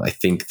 I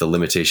think the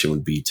limitation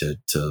would be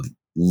to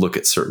look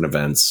at certain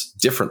events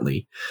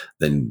differently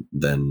than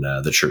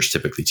the church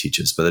typically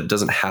teaches, but it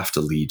doesn't have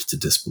to lead to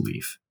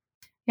disbelief.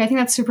 Yeah, I think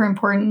that's super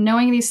important.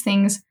 Knowing these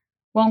things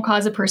won't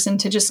cause a person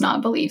to just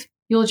not believe.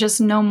 You'll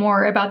just know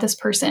more about this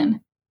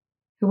person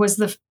who was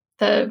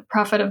the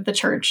prophet of the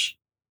church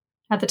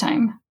at the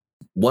time.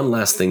 One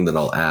last thing that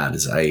I'll add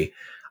is I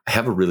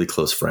have a really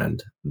close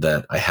friend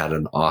that I had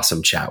an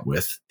awesome chat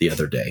with the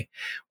other day,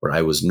 where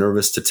I was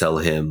nervous to tell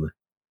him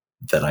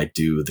that I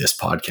do this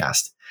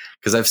podcast,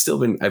 because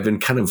I've been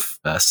kind of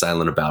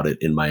silent about it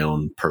in my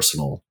own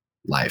personal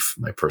life,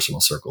 my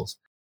personal circles.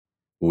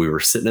 We were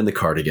sitting in the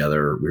car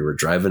together. We were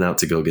driving out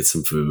to go get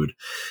some food.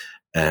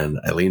 And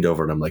I leaned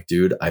over and I'm like,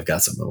 dude, I've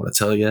got something I want to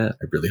tell you.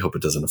 I really hope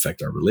it doesn't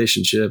affect our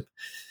relationship.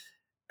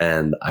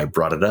 And I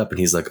brought it up and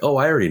he's like, oh,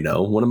 I already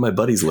know. One of my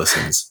buddies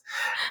listens.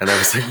 And I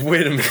was like,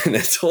 wait a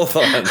minute, hold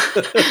on.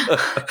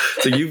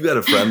 So you've got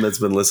a friend that's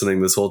been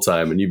listening this whole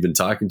time and you've been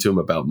talking to him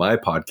about my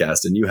podcast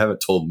and you haven't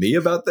told me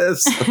about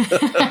this?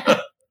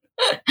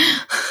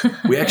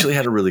 We actually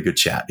had a really good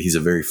chat. He's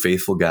a very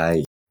faithful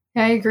guy.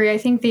 Yeah, I agree. I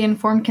think the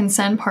informed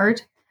consent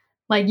part,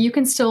 you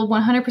can still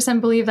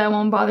 100% believe that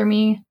won't bother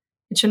me.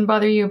 It shouldn't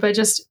bother you. But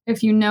just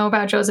if you know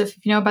about Joseph,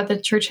 if you know about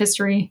the church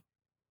history,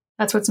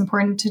 that's what's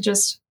important to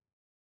just...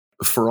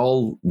 For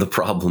all the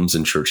problems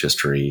in church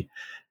history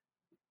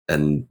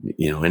and,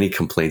 any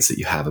complaints that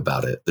you have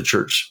about it, the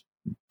church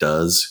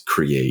does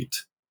create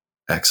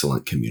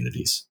excellent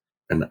communities.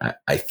 And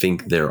I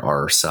think there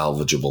are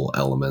salvageable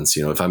elements.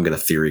 If I'm going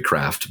to theory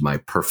craft my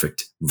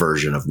perfect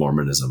version of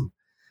Mormonism,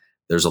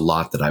 there's a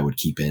lot that I would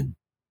keep in.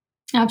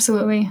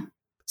 Absolutely.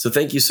 So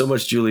thank you so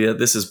much, Julia.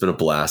 This has been a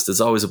blast. It's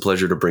always a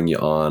pleasure to bring you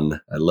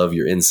on. I love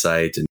your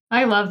insight. And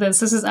I love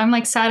this.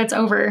 I'm sad it's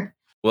over.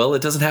 Well,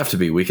 it doesn't have to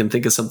be. We can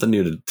think of something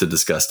new to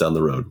discuss down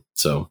the road.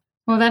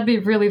 Well, that'd be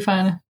really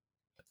fun.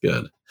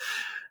 Good.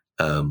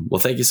 Well,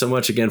 thank you so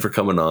much again for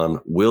coming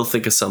on. We'll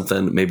think of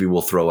something. Maybe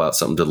we'll throw out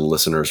something to the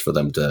listeners for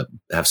them to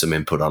have some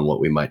input on what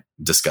we might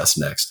discuss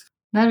next.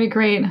 That'd be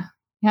great.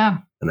 Yeah.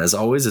 And as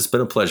always, it's been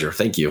a pleasure.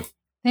 Thank you.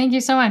 Thank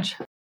you so much.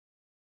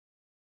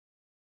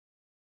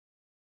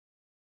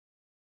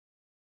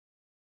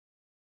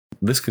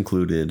 This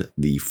concluded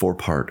the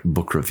 4-part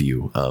book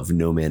review of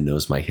No Man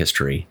Knows My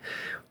History,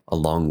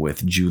 along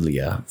with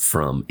Julia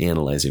from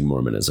Analyzing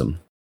Mormonism.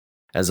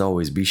 As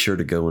always, be sure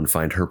to go and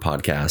find her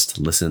podcast,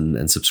 listen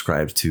and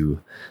subscribe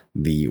to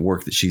the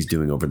work that she's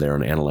doing over there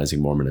on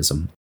Analyzing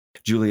Mormonism.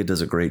 Julia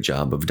does a great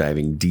job of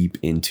diving deep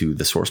into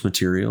the source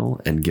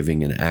material and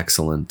giving an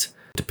excellent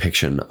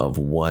depiction of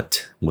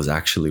what was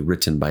actually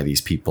written by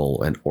these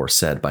people or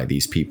said by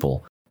these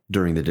people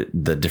during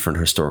the different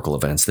historical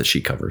events that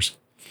she covers.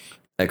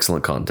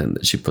 Excellent content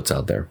that she puts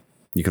out there.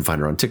 You can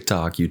find her on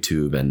TikTok,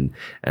 YouTube,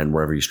 and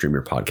wherever you stream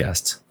your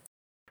podcasts.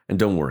 And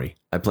don't worry,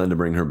 I plan to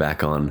bring her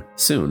back on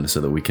soon so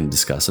that we can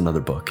discuss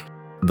another book.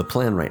 The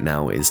plan right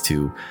now is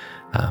to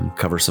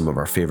cover some of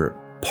our favorite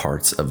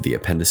parts of the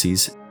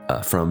appendices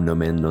from No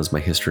Man Knows My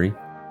History.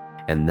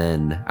 And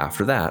then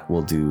after that,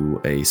 we'll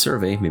do a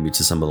survey, maybe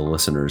to some of the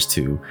listeners,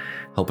 to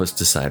help us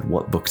decide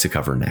what book to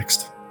cover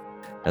next.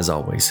 As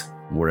always,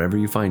 wherever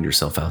you find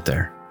yourself out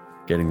there,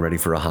 getting ready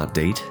for a hot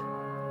date,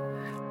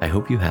 I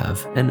hope you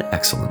have an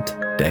excellent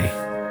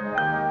day.